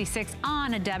 $116.66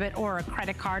 on a debit or a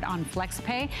credit card on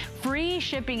FlexPay. Free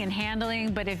shipping and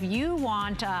handling, but if you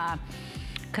want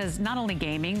because not only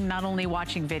gaming, not only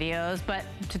watching videos, but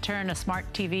to turn a smart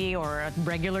TV or a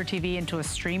regular TV into a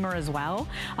streamer as well,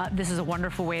 this is a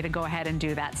wonderful way to go ahead and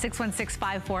do that.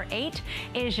 616548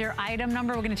 is your item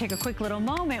number. We're going to take a quick little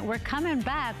moment. We're coming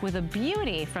back with a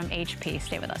beauty from HP.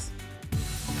 Stay with us.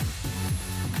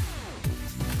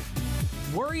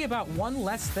 Worry about one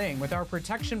less thing with our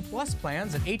Protection Plus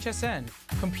plans at HSN.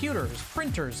 Computers,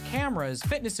 printers, cameras,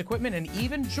 fitness equipment, and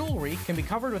even jewelry can be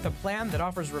covered with a plan that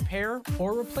offers repair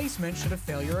or replacement should a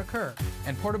failure occur.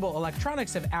 And portable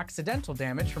electronics have accidental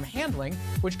damage from handling,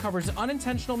 which covers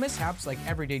unintentional mishaps like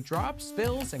everyday drops,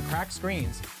 spills, and cracked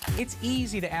screens. It's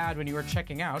easy to add when you are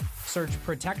checking out. Search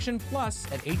Protection Plus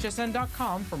at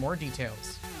hsn.com for more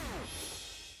details.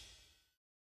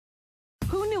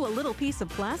 Who knew a little piece of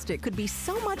plastic could be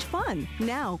so much fun?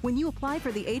 Now, when you apply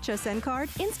for the HSN card,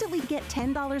 instantly get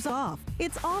 $10 off.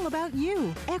 It's all about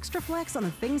you. Extra flex on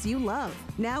the things you love.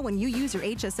 Now, when you use your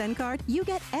HSN card, you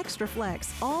get extra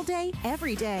flex all day,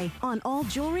 every day on all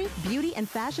jewelry, beauty, and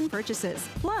fashion purchases.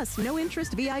 Plus, no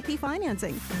interest VIP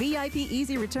financing, VIP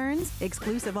easy returns,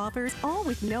 exclusive offers, all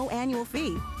with no annual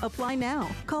fee. Apply now.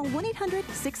 Call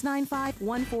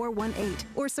 1-800-695-1418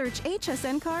 or search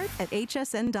HSN card at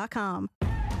hsn.com.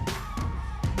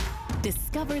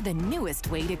 Discover the newest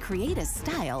way to create a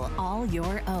style all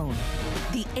your own.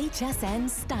 The HSN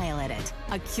Style Edit,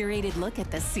 a curated look at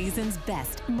the season's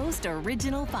best, most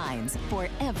original finds for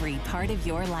every part of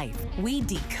your life. We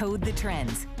decode the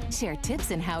trends, share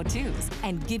tips and how-tos,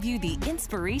 and give you the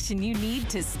inspiration you need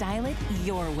to style it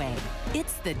your way.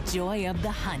 It's the joy of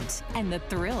the hunt and the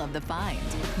thrill of the find.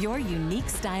 Your unique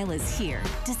style is here.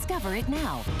 Discover it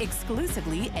now,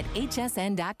 exclusively at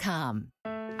hsn.com.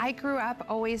 I grew up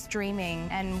always dreaming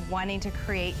and wanting to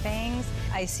create things.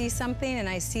 I see something and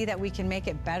I see that we can make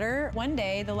it better. One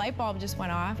day, the light bulb just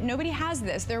went off. Nobody has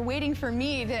this. They're waiting for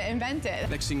me to invent it.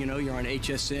 Next thing you know, you're on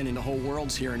HSN and the whole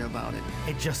world's hearing about it.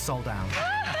 It just sold out.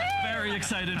 Very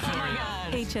excited for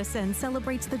you. HSN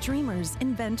celebrates the dreamers,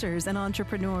 inventors, and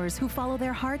entrepreneurs who follow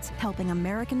their hearts, helping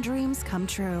American dreams come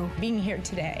true. Being here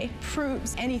today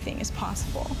proves anything is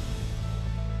possible.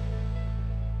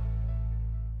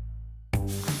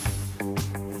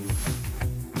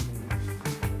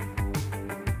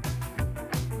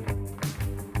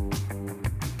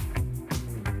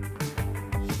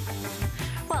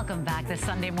 Welcome back. this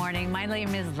Sunday morning. My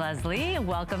name is Leslie.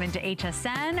 Welcome into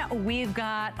HSN. We've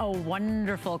got a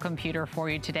wonderful computer for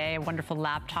you today, a wonderful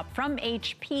laptop from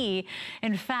HP.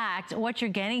 In fact, what you're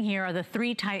getting here are the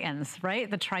three titans, right?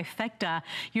 The trifecta.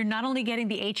 You're not only getting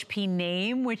the HP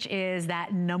name, which is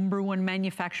that #1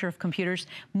 manufacturer of computers,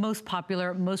 most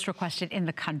popular, most requested in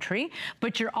the country,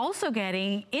 but you're also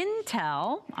getting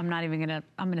Intel. I'm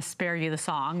gonna spare you the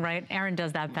song, right? Aaron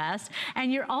does that best.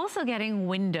 And you're also getting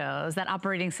Windows, that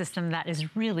operating system that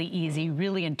is really easy,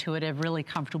 really intuitive, really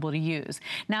comfortable to use.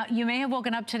 Now, you may have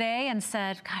woken up today and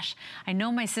said, gosh, I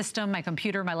know my system, my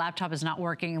computer, my laptop is not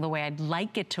working the way I'd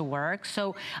like it to work.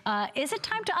 So is it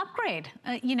time to upgrade?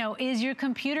 You know, is your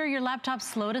computer, your laptop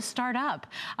slow to start up?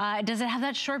 Does it have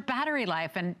that short battery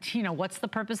life? And, you know, what's the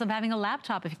purpose of having a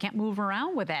laptop if you can't move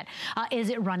around with it? Is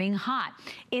it running hot?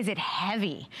 Is it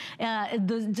heavy?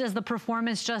 Does the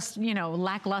performance just, you know,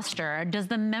 lackluster? Does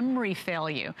the memory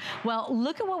fail you? Well,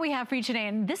 look at what we have for you today.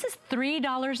 And this is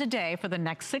 $3 a day for the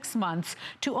next 6 months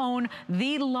to own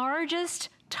the largest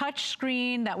touch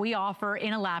screen that we offer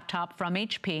in a laptop from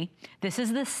HP. This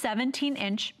is the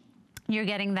 17-inch. You're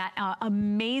getting that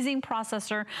amazing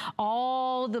processor,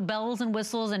 all the bells and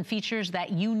whistles and features that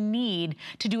you need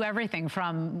to do everything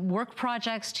from work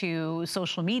projects to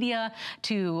social media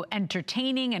to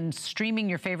entertaining and streaming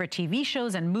your favorite TV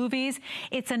shows and movies.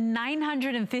 It's a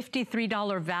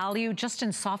 $953 value just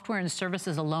in software and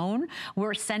services alone.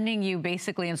 We're sending you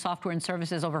basically in software and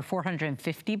services over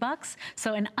 $450.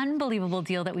 So an unbelievable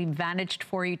deal that we've managed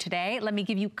for you today. Let me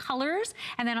give you colors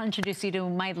and then I'll introduce you to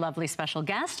my lovely special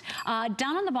guest.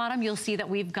 Down on the bottom, you'll see that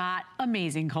we've got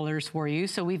amazing colors for you.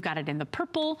 So we've got it in the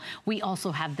purple. We also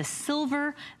have the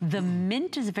silver. The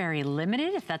mint is very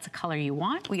limited if that's a color you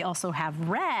want. We also have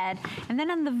red. And then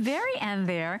on the very end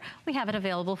there, we have it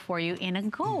available for you in a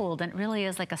gold. And it really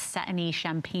is like a satiny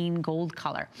champagne gold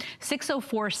color.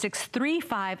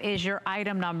 604635 is your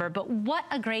item number. But what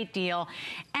a great deal.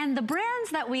 And the brands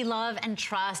that we love and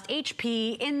trust,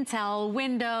 HP, Intel,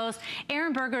 Windows.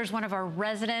 Aaron Berger is one of our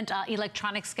resident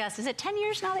electronics guests. Is it 10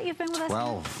 years now that you've been with us?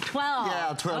 12. 12.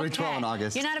 Yeah, 12 okay. in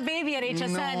August. You're not a baby at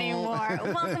HSN anymore.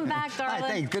 Welcome back, darling. Hi,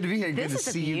 thanks. Good to be here. Good to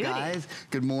see you guys.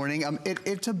 Good morning.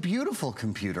 It's a beautiful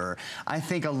computer. I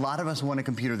think a lot of us want a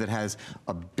computer that has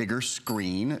a bigger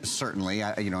screen. Certainly,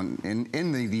 you know,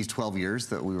 in these 12 years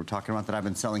that we were talking about that I've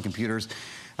been selling computers,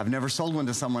 I've never sold one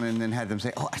to someone and then had them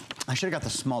say, oh, I should have got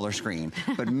the smaller screen.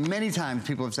 But many times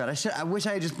people have said, I wish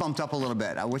I had just bumped up a little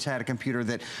bit. I wish I had a computer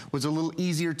that was a little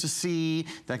easier to see,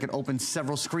 that I could open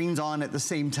several screens on at the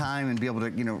same time and be able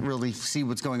to, you know, really see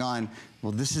what's going on.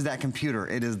 Well, this is that computer.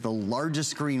 It is the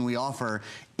largest screen we offer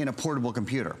in a portable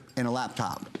computer, in a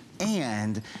laptop.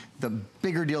 And the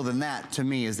bigger deal than that to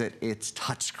me is that it's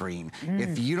touchscreen.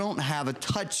 If you don't have a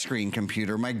touchscreen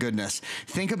computer, my goodness,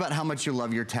 think about how much you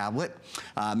love your tablet.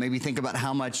 Maybe think about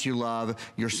how much you love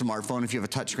your smartphone if you have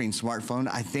a touchscreen smartphone.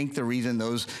 I think the reason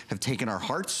those have taken our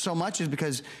hearts so much is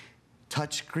because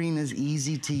touchscreen is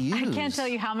easy to use. I can't tell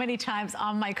you how many times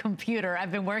on my computer I've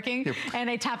been working and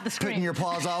I tap the screen. Putting your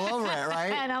paws all over it,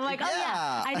 right? And I'm like, oh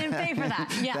yeah, I didn't pay for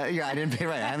that. Yeah, yeah, I didn't pay,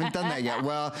 right. I haven't done that yet.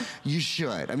 Well, you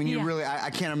should. I mean, you really, I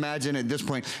can't imagine at this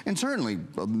point, and certainly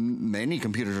many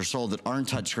computers are sold that aren't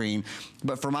touchscreen,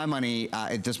 but for my money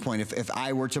at this point, if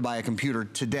I were to buy a computer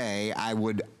today, I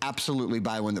would absolutely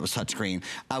buy one that was touchscreen.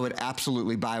 I would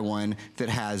absolutely buy one that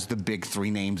has the big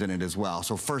 3 names in it as well.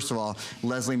 So first of all,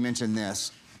 Leslie mentioned this.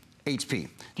 HP,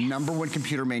 #1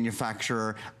 computer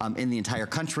manufacturer in the entire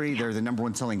country. They're the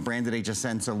 #1 selling brand at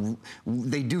HSN, so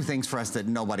they do things for us that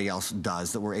nobody else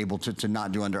does, that we're able to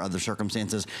not do under other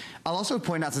circumstances. I'll also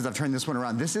point out, since I've turned this one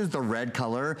around, this is the red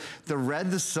color. The red,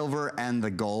 the silver, and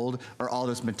the gold are all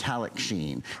this metallic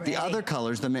sheen. Pretty. The other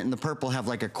colors, the mint and the purple, have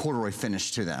like a corduroy finish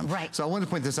to them. Right. So I wanted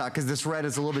to point this out because this red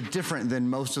is a little bit different than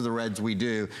most of the reds we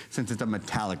do, since it's a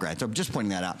metallic red. So I'm just pointing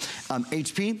that out.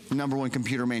 HP, #1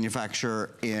 computer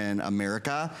manufacturer in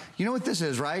America. You know what this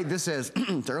is, right? This is,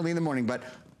 it's early in the morning, but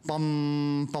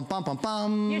bum, bum, bum, bum,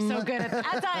 bum. You're so good at that.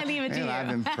 That's how I leave it to you. I've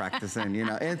been practicing, you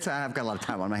know. I've got a lot of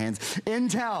time on my hands.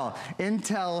 Intel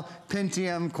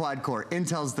Pentium quad core.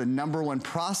 Intel's the #1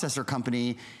 processor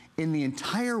company in the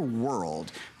entire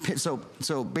world.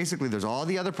 So basically there's all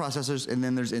the other processors and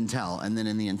then there's Intel. And then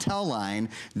in the Intel line,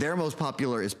 their most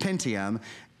popular is Pentium.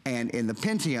 And in the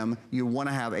Pentium, you want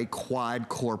to have a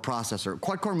quad-core processor.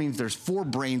 Quad-core means there's 4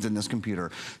 brains in this computer.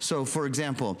 So, for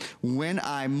example, when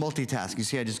I multitask, you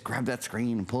see I just grab that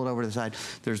screen and pull it over to the side.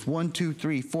 There's 1, 2,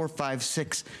 3, 4, 5,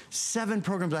 6, 7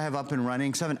 programs I have up and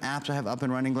running, 7 apps I have up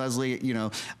and running, Leslie. You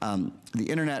know, the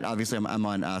internet, obviously, I'm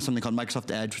on something called Microsoft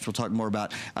Edge, which we'll talk more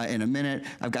about in a minute.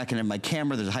 I can have my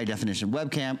camera. There's a high-definition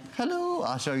webcam. Hello,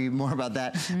 I'll show you more about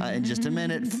that in just a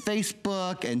minute.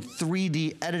 Facebook and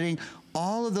 3D editing.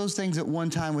 All of those things at one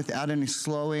time without any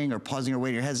slowing or pausing or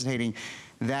waiting or hesitating,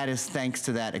 that is thanks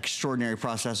to that extraordinary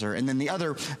processor. And then the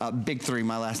other big 3,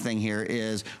 my last thing here,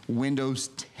 is Windows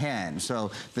 10. So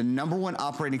the #1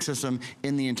 operating system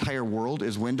in the entire world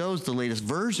is Windows. The latest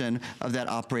version of that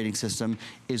operating system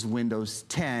is Windows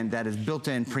 10 that is built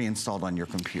in, pre-installed on your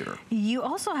computer. You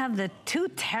also have the 2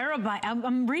 terabyte.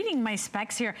 I'm reading my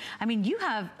specs here. I mean, you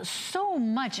have so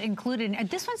much included.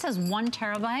 This one says 1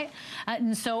 terabyte.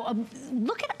 And so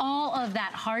look at all of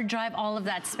that hard drive, all of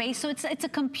that space. So it's a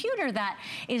computer that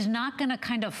is not going to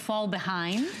kind of fall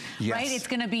behind, right? It's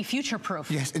going to be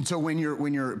future-proof. Yes, and so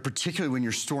particularly when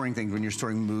you're storing things, when you're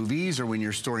storing movies or when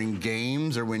you're storing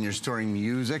games or when you're storing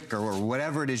music or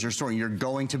whatever it is you're storing, you're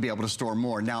going to be able to store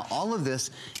more. Now, all of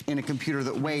this in a computer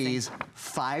that weighs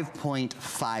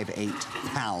 5.58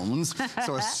 pounds,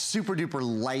 so a super-duper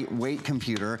lightweight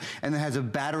computer, and that has a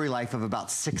battery life of about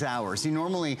 6 hours. See,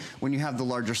 normally when you have the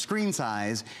larger screen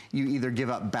size, you either give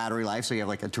up battery life, so you have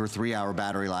like a 2 or 3 hour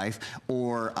battery life,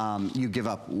 or you give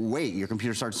up weight. Your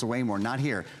computer starts to weigh more. Not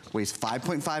here. Weighs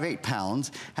 5.58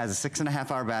 pounds, has a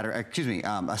 6.5-hour battery, a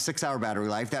 6-hour battery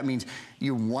life. That means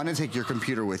you want to take your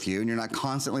computer with you and you're not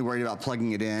constantly worried about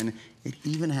plugging it in. It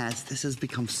even has, this has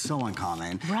become so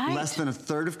uncommon. Right. Less than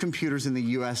 1/3 of computers in the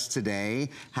US today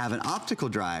have an optical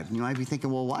drive. You might be thinking,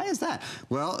 well, why is that?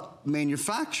 Well,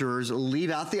 manufacturers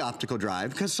leave out the optical drive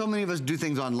because so many of us do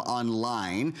things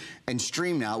online and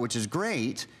stream now, which is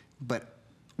great, but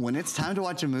when it's time to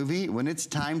watch a movie, when it's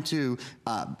time to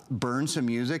burn some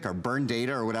music or burn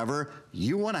data or whatever,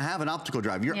 you want to have an optical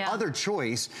drive. Your other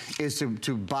choice is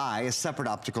to buy a separate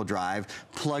optical drive,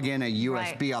 plug in a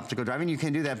USB optical drive, and you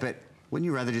can do that, but wouldn't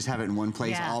you rather just have it in one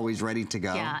place, always ready to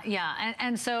go?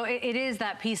 And so it is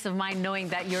that peace of mind knowing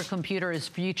that your computer is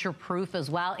future-proof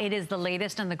as well. It is the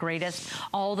latest and the greatest,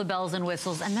 all the bells and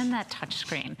whistles, and then that touch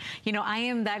screen. You know, I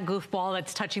am that goofball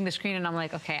that's touching the screen and I'm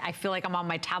like, okay, I feel like I'm on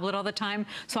my tablet all the time,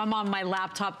 so I'm on my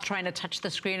laptop trying to touch the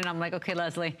screen and I'm like, okay,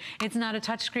 Leslie, it's not a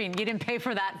touch screen. You didn't pay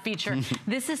for that feature.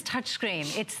 This is touch screen.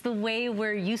 It's the way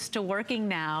we're used to working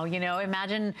now. You know,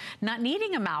 imagine not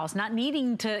needing a mouse, not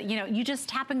needing to, you know, you just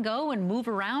tap and go and move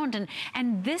around,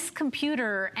 and this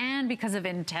computer, and because of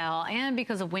Intel and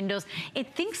because of Windows,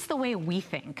 it thinks the way we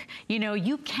think. You know,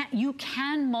 you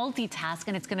can multitask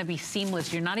and it's going to be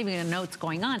seamless. You're not even going to know what's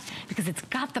going on because it's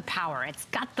got the power, it's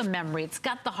got the memory, it's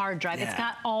got the hard drive, it's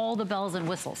got all the bells and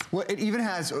whistles. Well, it even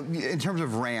has, in terms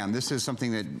of RAM, this is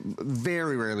something that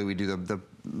very rarely we do. The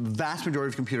vast majority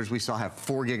of computers we saw have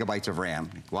 4 gigabytes of RAM.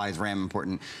 Why is RAM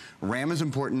important? RAM is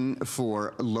important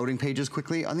for loading pages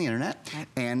quickly on the internet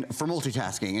and for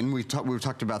multitasking. And we've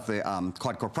talked about the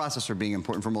quad-core processor being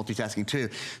important for multitasking too.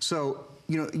 So,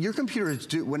 you know, your computer is,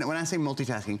 when I say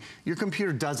multitasking, your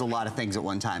computer does a lot of things at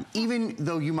one time. Even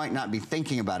though you might not be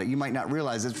thinking about it, you might not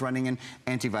realize it's running an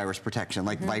antivirus protection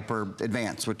like Viper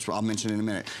Advanced, which I'll mention in a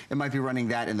minute. It might be running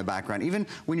that in the background. Even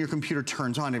when your computer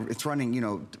turns on, it's running, you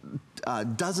know,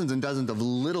 dozens and dozens of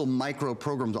little micro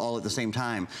programs all at the same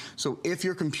time. So if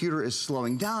your computer is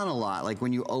slowing down a lot, like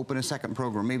when you open a second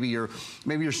program, maybe you're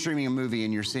streaming a movie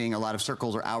and you're seeing a lot of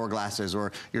circles or hourglasses,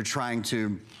 or you're trying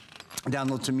to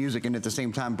download some music and at the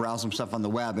same time browse some stuff on the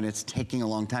web and it's taking a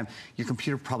long time, your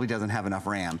computer probably doesn't have enough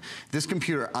RAM. This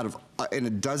computer, out of in a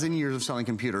dozen years of selling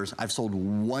computers, I've sold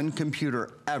 1 computer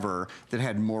ever that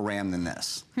had more RAM than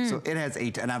this. So it has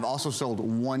 8, and I've also sold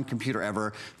 1 computer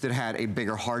ever that had a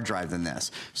bigger hard drive than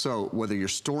this. So whether you're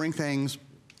storing things,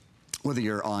 whether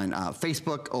you're on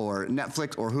Facebook or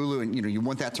Netflix or Hulu, and you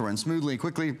want that to run smoothly,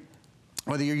 quickly,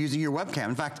 whether you're using your webcam.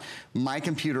 In fact, my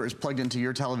computer is plugged into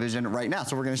your television right now,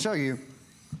 so we're going to show you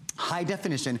high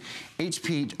definition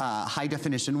HP high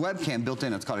definition webcam built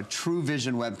in. It's called a True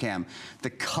Vision webcam.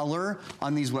 The color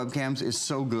on these webcams is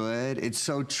so good. It's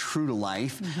so true to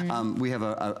life. We have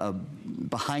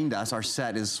behind us, our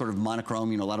set is sort of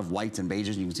monochrome, a lot of whites and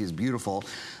beiges. You can see it's beautiful.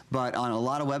 But on a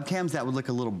lot of webcams, that would look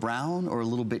a little brown or a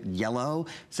little bit yellow.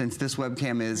 Since this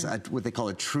webcam is what they call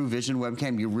a True Vision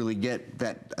webcam, you really get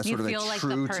that sort of a true to life. You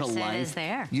feel like the person is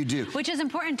there. You do. Which is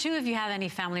important too if you have any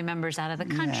family members out of the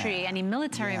country, any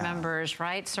military members. members,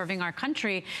 right, serving our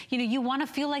country, you know, you want to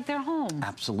feel like they're home.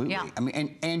 Absolutely. Yeah. I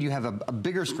mean, and you have a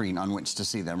bigger screen on which to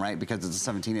see them, right? Because it's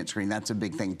a 17-inch screen. That's a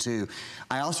big thing too.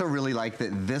 I also really like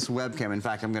that this webcam, in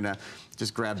fact, I'm gonna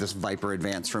just grab this Viper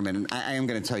Advanced for a minute. I am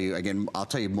gonna tell you, again, I'll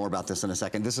tell you more about this in a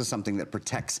second. This is something that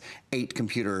protects 8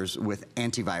 computers with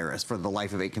antivirus for the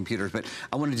life of 8 computers. But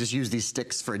I want to just use these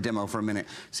sticks for a demo for a minute.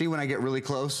 See, when I get really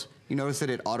close, you notice that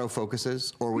it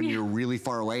autofocuses, or when you're really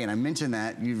far away, and I mentioned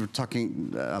that, you were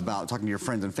talking about talking to your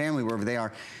friends and family, wherever they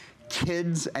are.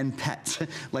 Kids and pets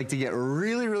like to get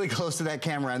really, really close to that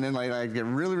camera and then like get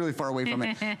really, really far away from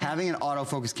it. Having an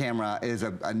autofocus camera is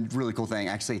a really cool thing.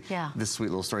 Actually, this sweet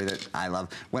little story that I love.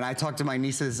 When I talk to my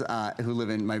nieces who live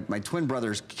in, my twin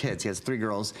brother's kids, he has 3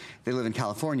 girls, they live in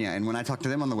California, and when I talk to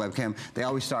them on the webcam, they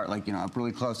always start like, you know, up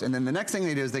really close, and then the next thing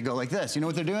they do is they go like this. You know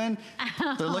what they're doing?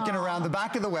 They're looking around the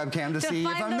back of the webcam to see if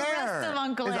I'm there. Of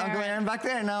Uncle Is Uncle Aaron back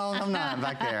there? No, I'm not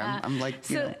back there. I'm like,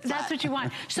 you know, that's what you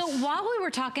want. So while we were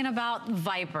talking about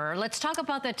Viper, let's talk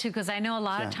about that too, because I know a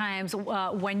lot of times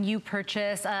when you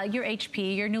purchase your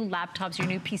HP, your new laptops, your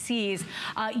new PCs,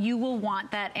 you will want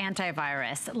that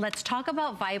antivirus. Let's talk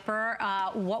about Viper.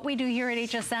 What we do here at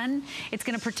HSN, it's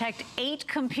going to protect 8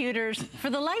 computers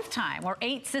for the lifetime, or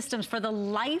 8 systems for the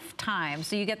lifetime.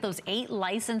 So you get those 8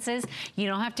 licenses. You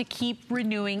don't have to keep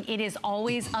renewing. It is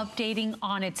always updating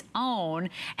on its own,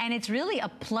 and it's really a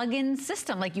plug-in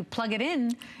system. Like, you plug it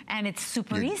in and it's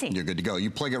super easy. You're good to go.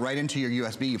 You plug it right into your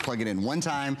USB, you plug it in one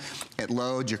time, it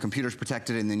loads, your computer's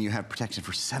protected, and then you have protection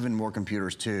for 7 more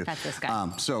computers too. That's this guy.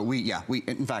 So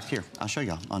in fact, here, I'll show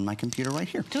you on my computer right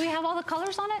here. Do we have all the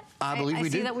colors on it? I believe we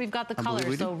do. I see that we've got the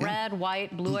colors. So red,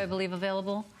 white, blue, I believe,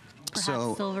 available.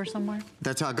 Perhaps silver somewhere.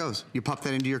 That's how it goes. You pop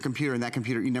that into your computer, and that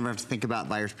computer, you never have to think about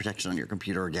virus protection on your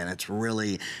computer again. It's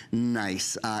really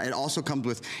nice. It also comes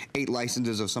with 8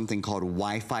 licenses of something called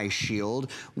Wi-Fi Shield.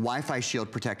 Wi-Fi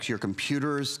Shield protects your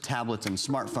computers, tablets, and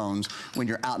smartphones when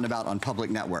you're out and about on public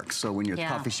networks. So when you're at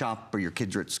the coffee shop, or your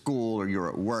kids are at school, or you're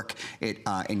at work, it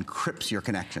encrypts your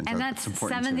connection. And that's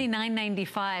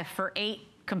 $79.95 for 8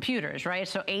 computers, right?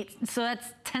 So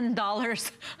that's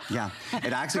 $10. Yeah,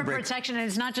 it actually for protection, and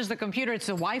it's not just the computer; it's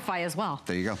the Wi-Fi as well.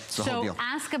 There you go. It's the whole deal.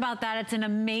 Ask about that. It's an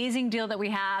amazing deal that we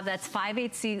have. That's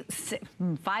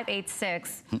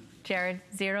 586. Jared,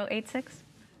 086.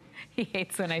 He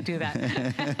hates when I do that.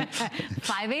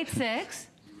 586.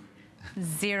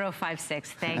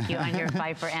 056. Thank you on your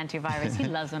Viper antivirus. He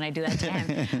loves when I do that to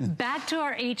him. Back to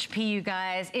our HP, you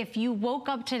guys. If you woke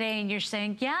up today and you're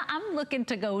saying, yeah, I'm looking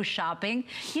to go shopping,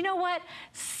 you know what?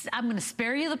 I'm going to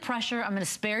spare you the pressure. I'm going to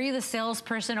spare you the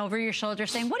salesperson over your shoulder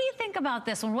saying, what do you think about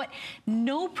this one?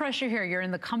 No pressure here. You're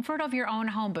in the comfort of your own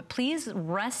home, but please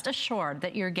rest assured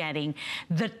that you're getting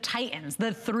the Titans,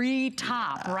 the 3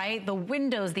 top, right? The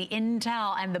Windows, the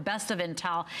Intel, and the best of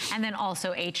Intel, and then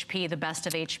also HP, the best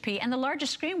of HP, and the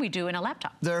largest screen we do in a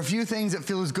laptop. There are a few things that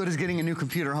feel as good as getting a new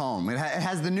computer home. It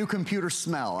has the new computer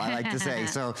smell, I like to say.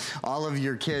 So all of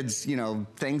your kids, you know,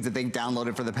 things that they've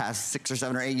downloaded for the past 6 or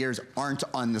 7 or 8 years aren't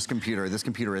on this computer. This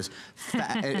computer is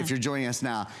fast. If you're joining us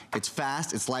now, it's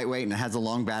fast, it's lightweight, and it has a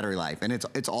long battery life, and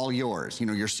it's all yours. You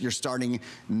know, you're starting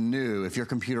new. If your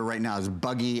computer right now is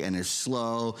buggy and is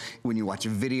slow, when you watch a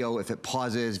video, if it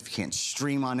pauses, if you can't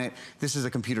stream on it, this is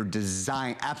a computer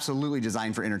absolutely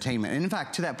designed for entertainment. And in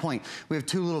fact, to that point, we have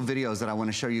 2 little videos that I want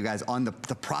to show you guys on the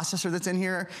processor that's in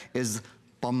here is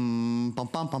Intel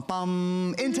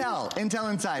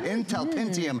inside. Intel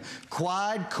Pentium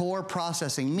quad-core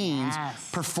processing means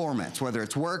performance, whether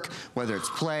it's work, whether it's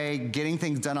play, getting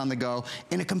things done on the go,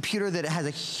 in a computer that has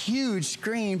a huge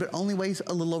screen but only weighs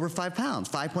a little over 5 pounds,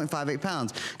 5.58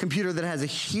 pounds. Computer that has a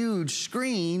huge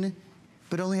screen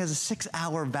but only has a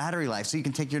 6-hour battery life, so you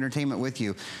can take your entertainment with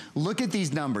you. Look at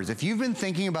these numbers. If you've been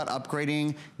thinking about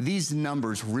upgrading, these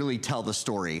numbers really tell the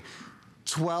story.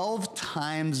 12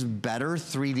 times better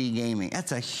 3D gaming.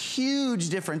 That's a huge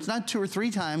difference, not 2 or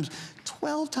 3 times,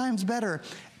 12 times better.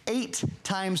 8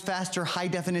 times faster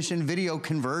high-definition video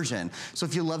conversion. So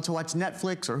if you love to watch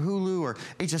Netflix or Hulu or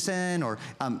HSN or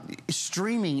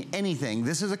streaming anything,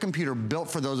 this is a computer built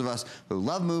for those of us who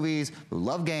love movies, who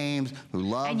love games, who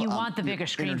love and you want the bigger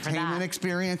screen for that, entertainment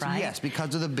experience. Right? Yes,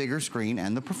 because of the bigger screen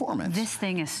and the performance. This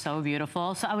thing is so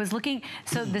beautiful. So I was looking,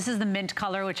 so this is the mint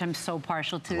color, which I'm so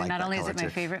partial to. Like Not only is it my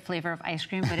favorite flavor of ice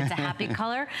cream, but it's a happy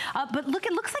color. But look,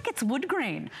 it looks like it's wood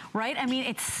grain, right? I mean,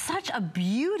 it's such a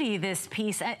beauty, this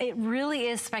piece. It really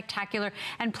is spectacular.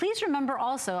 And please remember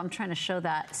also, I'm trying to show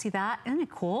that. See that? Isn't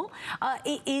it cool?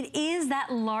 It is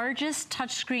that largest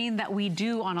touchscreen that we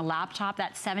do on a laptop,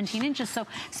 that's 17 inches. So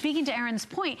speaking to Erin's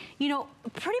point, you know,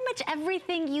 pretty much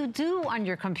everything you do on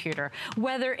your computer,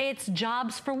 whether it's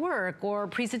jobs for work or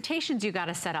presentations you got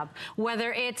to set up,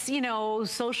 whether it's, you know,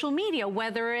 social media,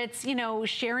 whether it's, you know,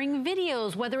 sharing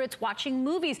videos, whether it's watching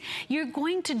movies, you're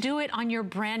going to do it on your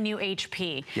brand new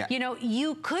HP. Yeah. You know,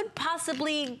 you could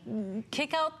possibly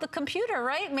kick out the computer,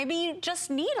 right? Maybe you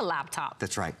just need a laptop.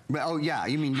 That's right. Oh yeah,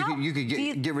 you mean you could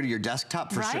get rid of your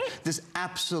desktop for sure. This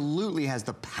absolutely has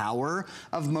the power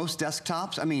of most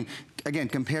desktops. I mean, again,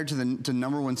 compared to the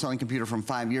 #1 selling computer from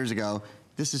 5 years ago,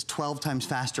 this is 12 times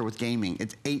faster with gaming.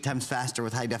 It's 8 times faster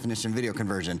with high definition video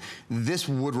conversion. This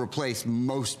would replace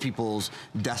most people's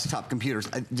desktop computers.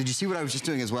 Did you see what I was just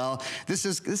doing as well? This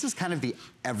is kind of the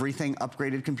everything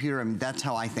upgraded computer. I mean, that's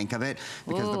how I think of it,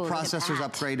 because the processor's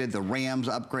upgraded, the RAM's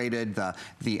upgraded, the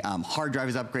hard drive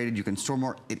is upgraded. You can store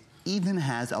more. It even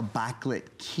has a backlit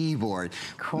keyboard.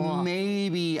 Cool.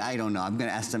 Maybe, I don't know, I'm gonna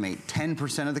estimate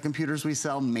 10% of the computers we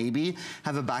sell maybe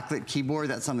have a backlit keyboard.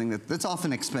 That's something that's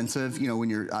often expensive, you know, when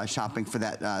you're shopping for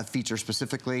that feature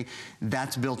specifically.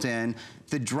 That's built in.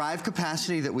 The drive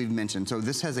capacity that we've mentioned, so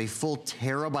this has a full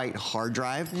terabyte hard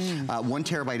drive. 1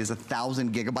 terabyte is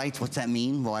 1,000 gigabytes. What's that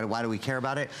mean? Why do we care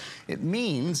about it? It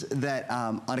means that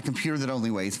on a computer that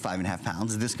only weighs 5.5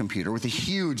 pounds, this computer, with a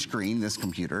huge screen, this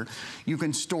computer, you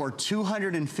can store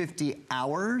 250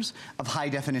 hours of high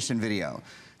definition video.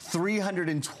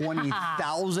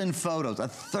 320,000 photos, a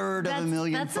third of a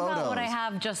million photos. That's about what I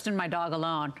have just in my dog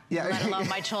alone, let alone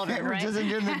my children, right? Just in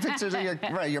the pictures of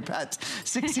your pets.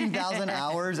 16,000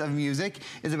 hours of music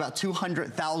is about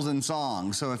 200,000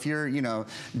 songs. So if you're, you know,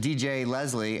 DJ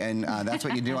Leslie, and that's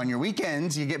what you do on your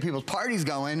weekends, you get people's parties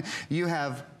going, you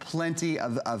have plenty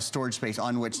of storage space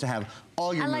on which to have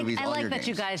all your movies, all your games. I like that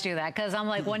you guys do that, because I'm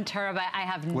like, 1 terabyte, I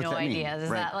have no idea. Is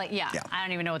that like, yeah, I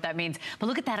don't even know what that means. But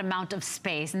look at that amount of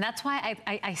space. And that's why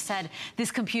I said this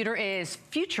computer is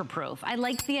future-proof. I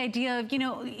like the idea of, you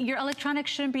know, your electronics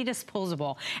shouldn't be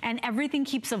disposable. And everything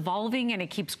keeps evolving and it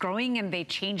keeps growing and they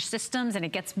change systems and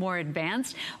it gets more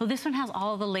advanced. Well, this one has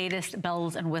all the latest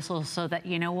bells and whistles so that,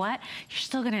 you know what, you're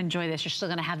still gonna enjoy this. You're still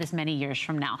gonna have this many years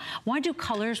from now. Wanna do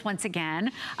colors once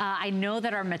again. I know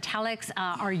that our metallics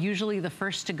are usually the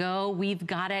first to go. We've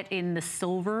got it in the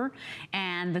silver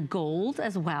and the gold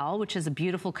as well, which is a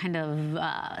beautiful kind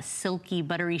of silky,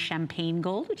 buttery champagne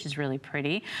gold, which is really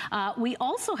pretty. We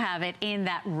also have it in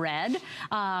that red.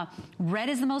 Red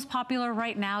is the most popular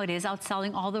right now. It is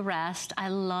outselling all the rest. I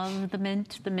love the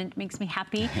mint. The mint makes me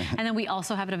happy. And then we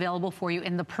also have it available for you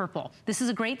in the purple. This is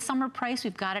a great summer price.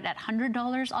 We've got it at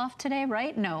 $100 off today,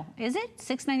 right? No, is it?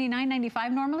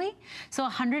 $699.95 normally? So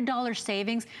 $100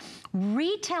 savings.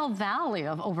 Retail value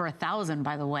of over $1,000,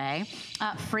 by the way.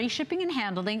 Free shipping and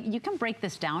handling. You can break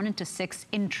this down into 6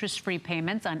 interest-free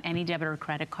payments on any debit or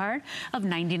credit card of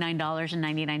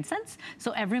 $99.99.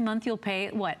 So every month you'll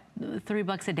pay, what,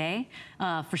 $3 a day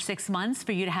for 6 months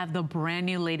for you to have the brand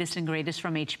new latest and greatest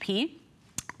from HP.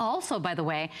 Also, by the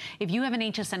way, if you have an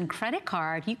HSN credit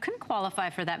card, you can qualify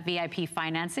for that VIP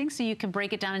financing, so you can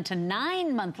break it down into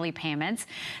 9 monthly payments,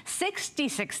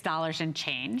 $66 and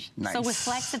change. Nice. So with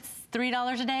Flex, it's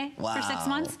 $3 a day for 6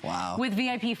 months. Wow. With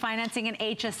VIP financing and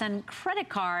HSN credit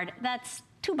card, that's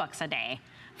 $2 a day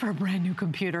for a brand new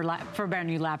computer, for a brand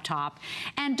new laptop.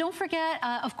 And don't forget,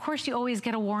 of course, you always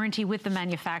get a warranty with the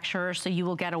manufacturer, so you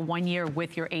will get a 1 year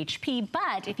with your HP.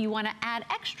 But if you want to add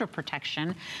extra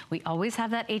protection, we always have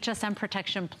that HSN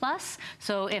Protection Plus.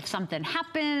 So if something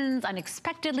happens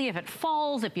unexpectedly, if it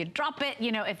falls, if you drop it,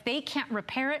 you know, if they can't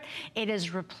repair it, it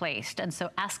is replaced. And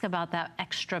so ask about that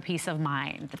extra peace of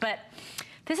mind. But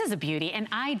this is a beauty, and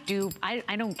I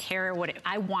don't care what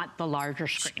I want the larger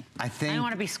screen. I don't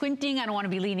want to be squinting, I don't want to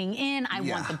be leaning in, I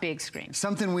want the big screen.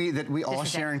 Something that we all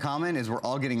share in common is we're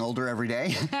all getting older every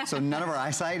day. So none of our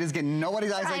eyesight is getting,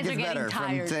 nobody's eyesight gets better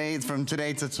from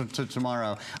today to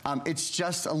tomorrow. It's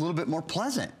just a little bit more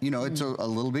pleasant. You know, it's a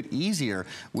little bit easier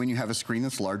when you have a screen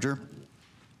that's larger.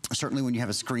 Certainly when you have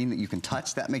a screen that you can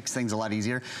touch, that makes things a lot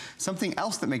easier. Something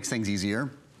else that makes things easier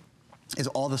is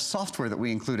all the software that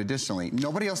we include additionally.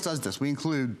 Nobody else does this. We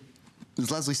include, as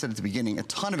Leslie said at the beginning, a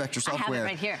ton of extra software. I have it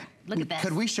right here. Look at this.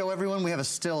 Could we show everyone? We have a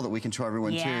still that we can show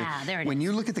everyone too. Yeah, there it is. When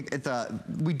you look at the,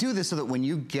 we do this so that when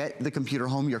you get the computer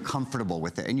home, you're comfortable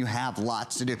with it and you have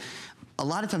lots to do. A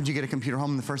lot of times you get a computer home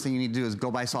and the first thing you need to do is go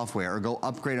buy software or go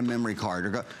upgrade a memory card or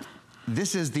go.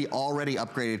 this is the already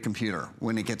upgraded computer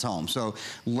when it gets home. So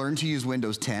learn to use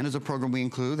Windows 10 as a program we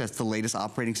include. That's the latest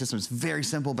operating system. It's very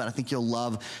simple, but I think you'll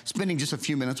love spending just a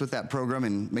few minutes with that program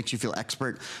and makes you feel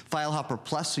expert. File Hopper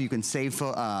Plus, so you can save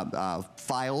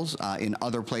files in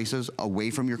other places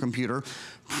away from your computer.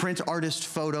 Print artist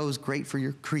photos, great for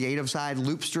your creative side.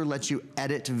 Loopster lets you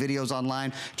edit videos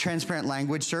online. Transparent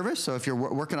language service, so if you're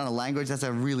working on a language, that's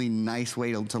a really nice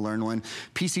way to learn one.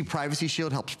 PC Privacy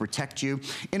Shield helps protect you.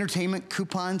 Entertainment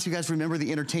coupons, you guys remember the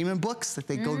entertainment books that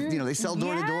they go, you know, they sell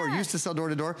door to door, used to sell door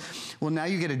to door. Well, now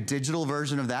you get a digital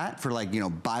version of that for, like, you know,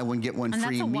 buy one, get one free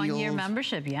meals. And that's a 1-year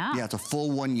membership, yeah. Yeah, it's a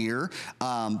full 1 year.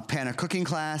 Pana Cooking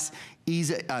Class,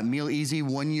 Meal Easy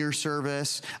 1-year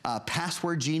service.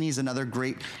 Password Genie is another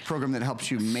great program that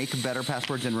helps you make better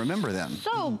passwords and remember them.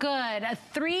 So good.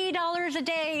 $3 a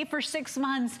day for 6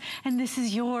 months, and this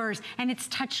is yours. And it's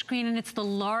touchscreen, and it's the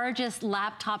largest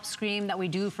laptop screen that we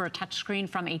do for a touchscreen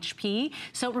from HP.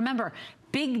 So remember,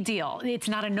 big deal. It's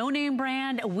not a no-name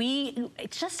brand. You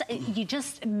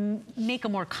just make a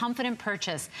more confident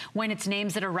purchase when it's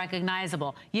names that are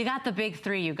recognizable. You got the big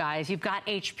three, you guys. You've got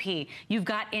HP, you've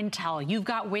got Intel, you've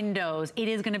got Windows. It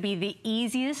is gonna be the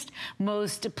easiest,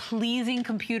 most pleasing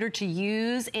computer to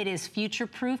use. It is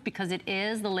future-proof because it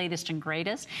is the latest and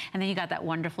greatest. And then you got that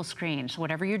wonderful screen. So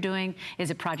whatever you're doing,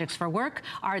 is it projects for work?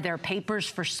 Are there papers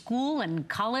for school and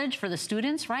college for the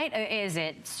students, right? Is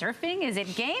it surfing? Is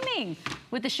it gaming?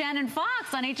 With the Shannon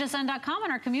Fox on hsn.com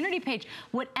on our community page.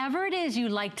 Whatever it is you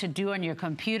like to do on your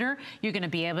computer, you're gonna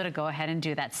be able to go ahead and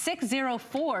do that.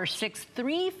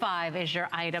 604635 is your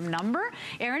item number.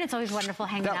 Aaron, it's always wonderful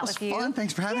hanging out with you. That was fun,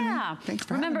 thanks for having me. Thanks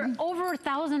for having me. Remember, over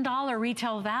 $1,000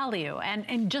 retail value,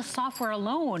 and just software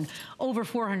alone, over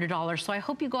 $400. So I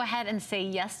hope you go ahead and say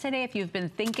yes today if you've been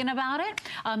thinking about it.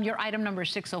 Your item number is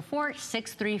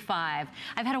 604635.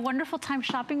 I've had a wonderful time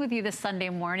shopping with you this Sunday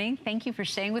morning. Thank you for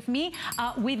staying with me.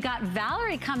 We've got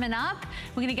Valerie coming up.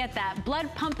 We're gonna get that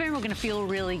blood pumping. We're gonna feel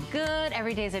really good.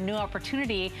 Every day is a new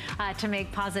opportunity to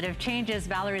make positive changes.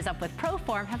 Valerie's up with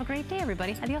ProForm. Have a great day,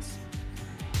 everybody. Adios.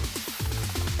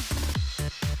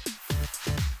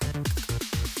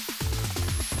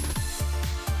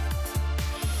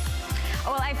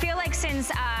 Well, I feel like since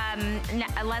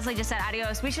Leslie just said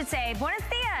adios, we should say buenos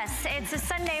dias. It's a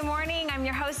Sunday morning. I'm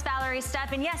your host, Valerie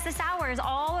Stepp. And yes, this hour is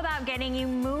all about getting you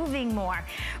moving more,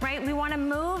 right? We want to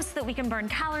move so that we can burn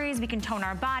calories, we can tone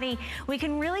our body, we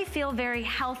can really feel very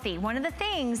healthy. One of the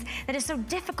things that is so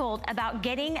difficult about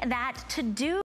getting that to do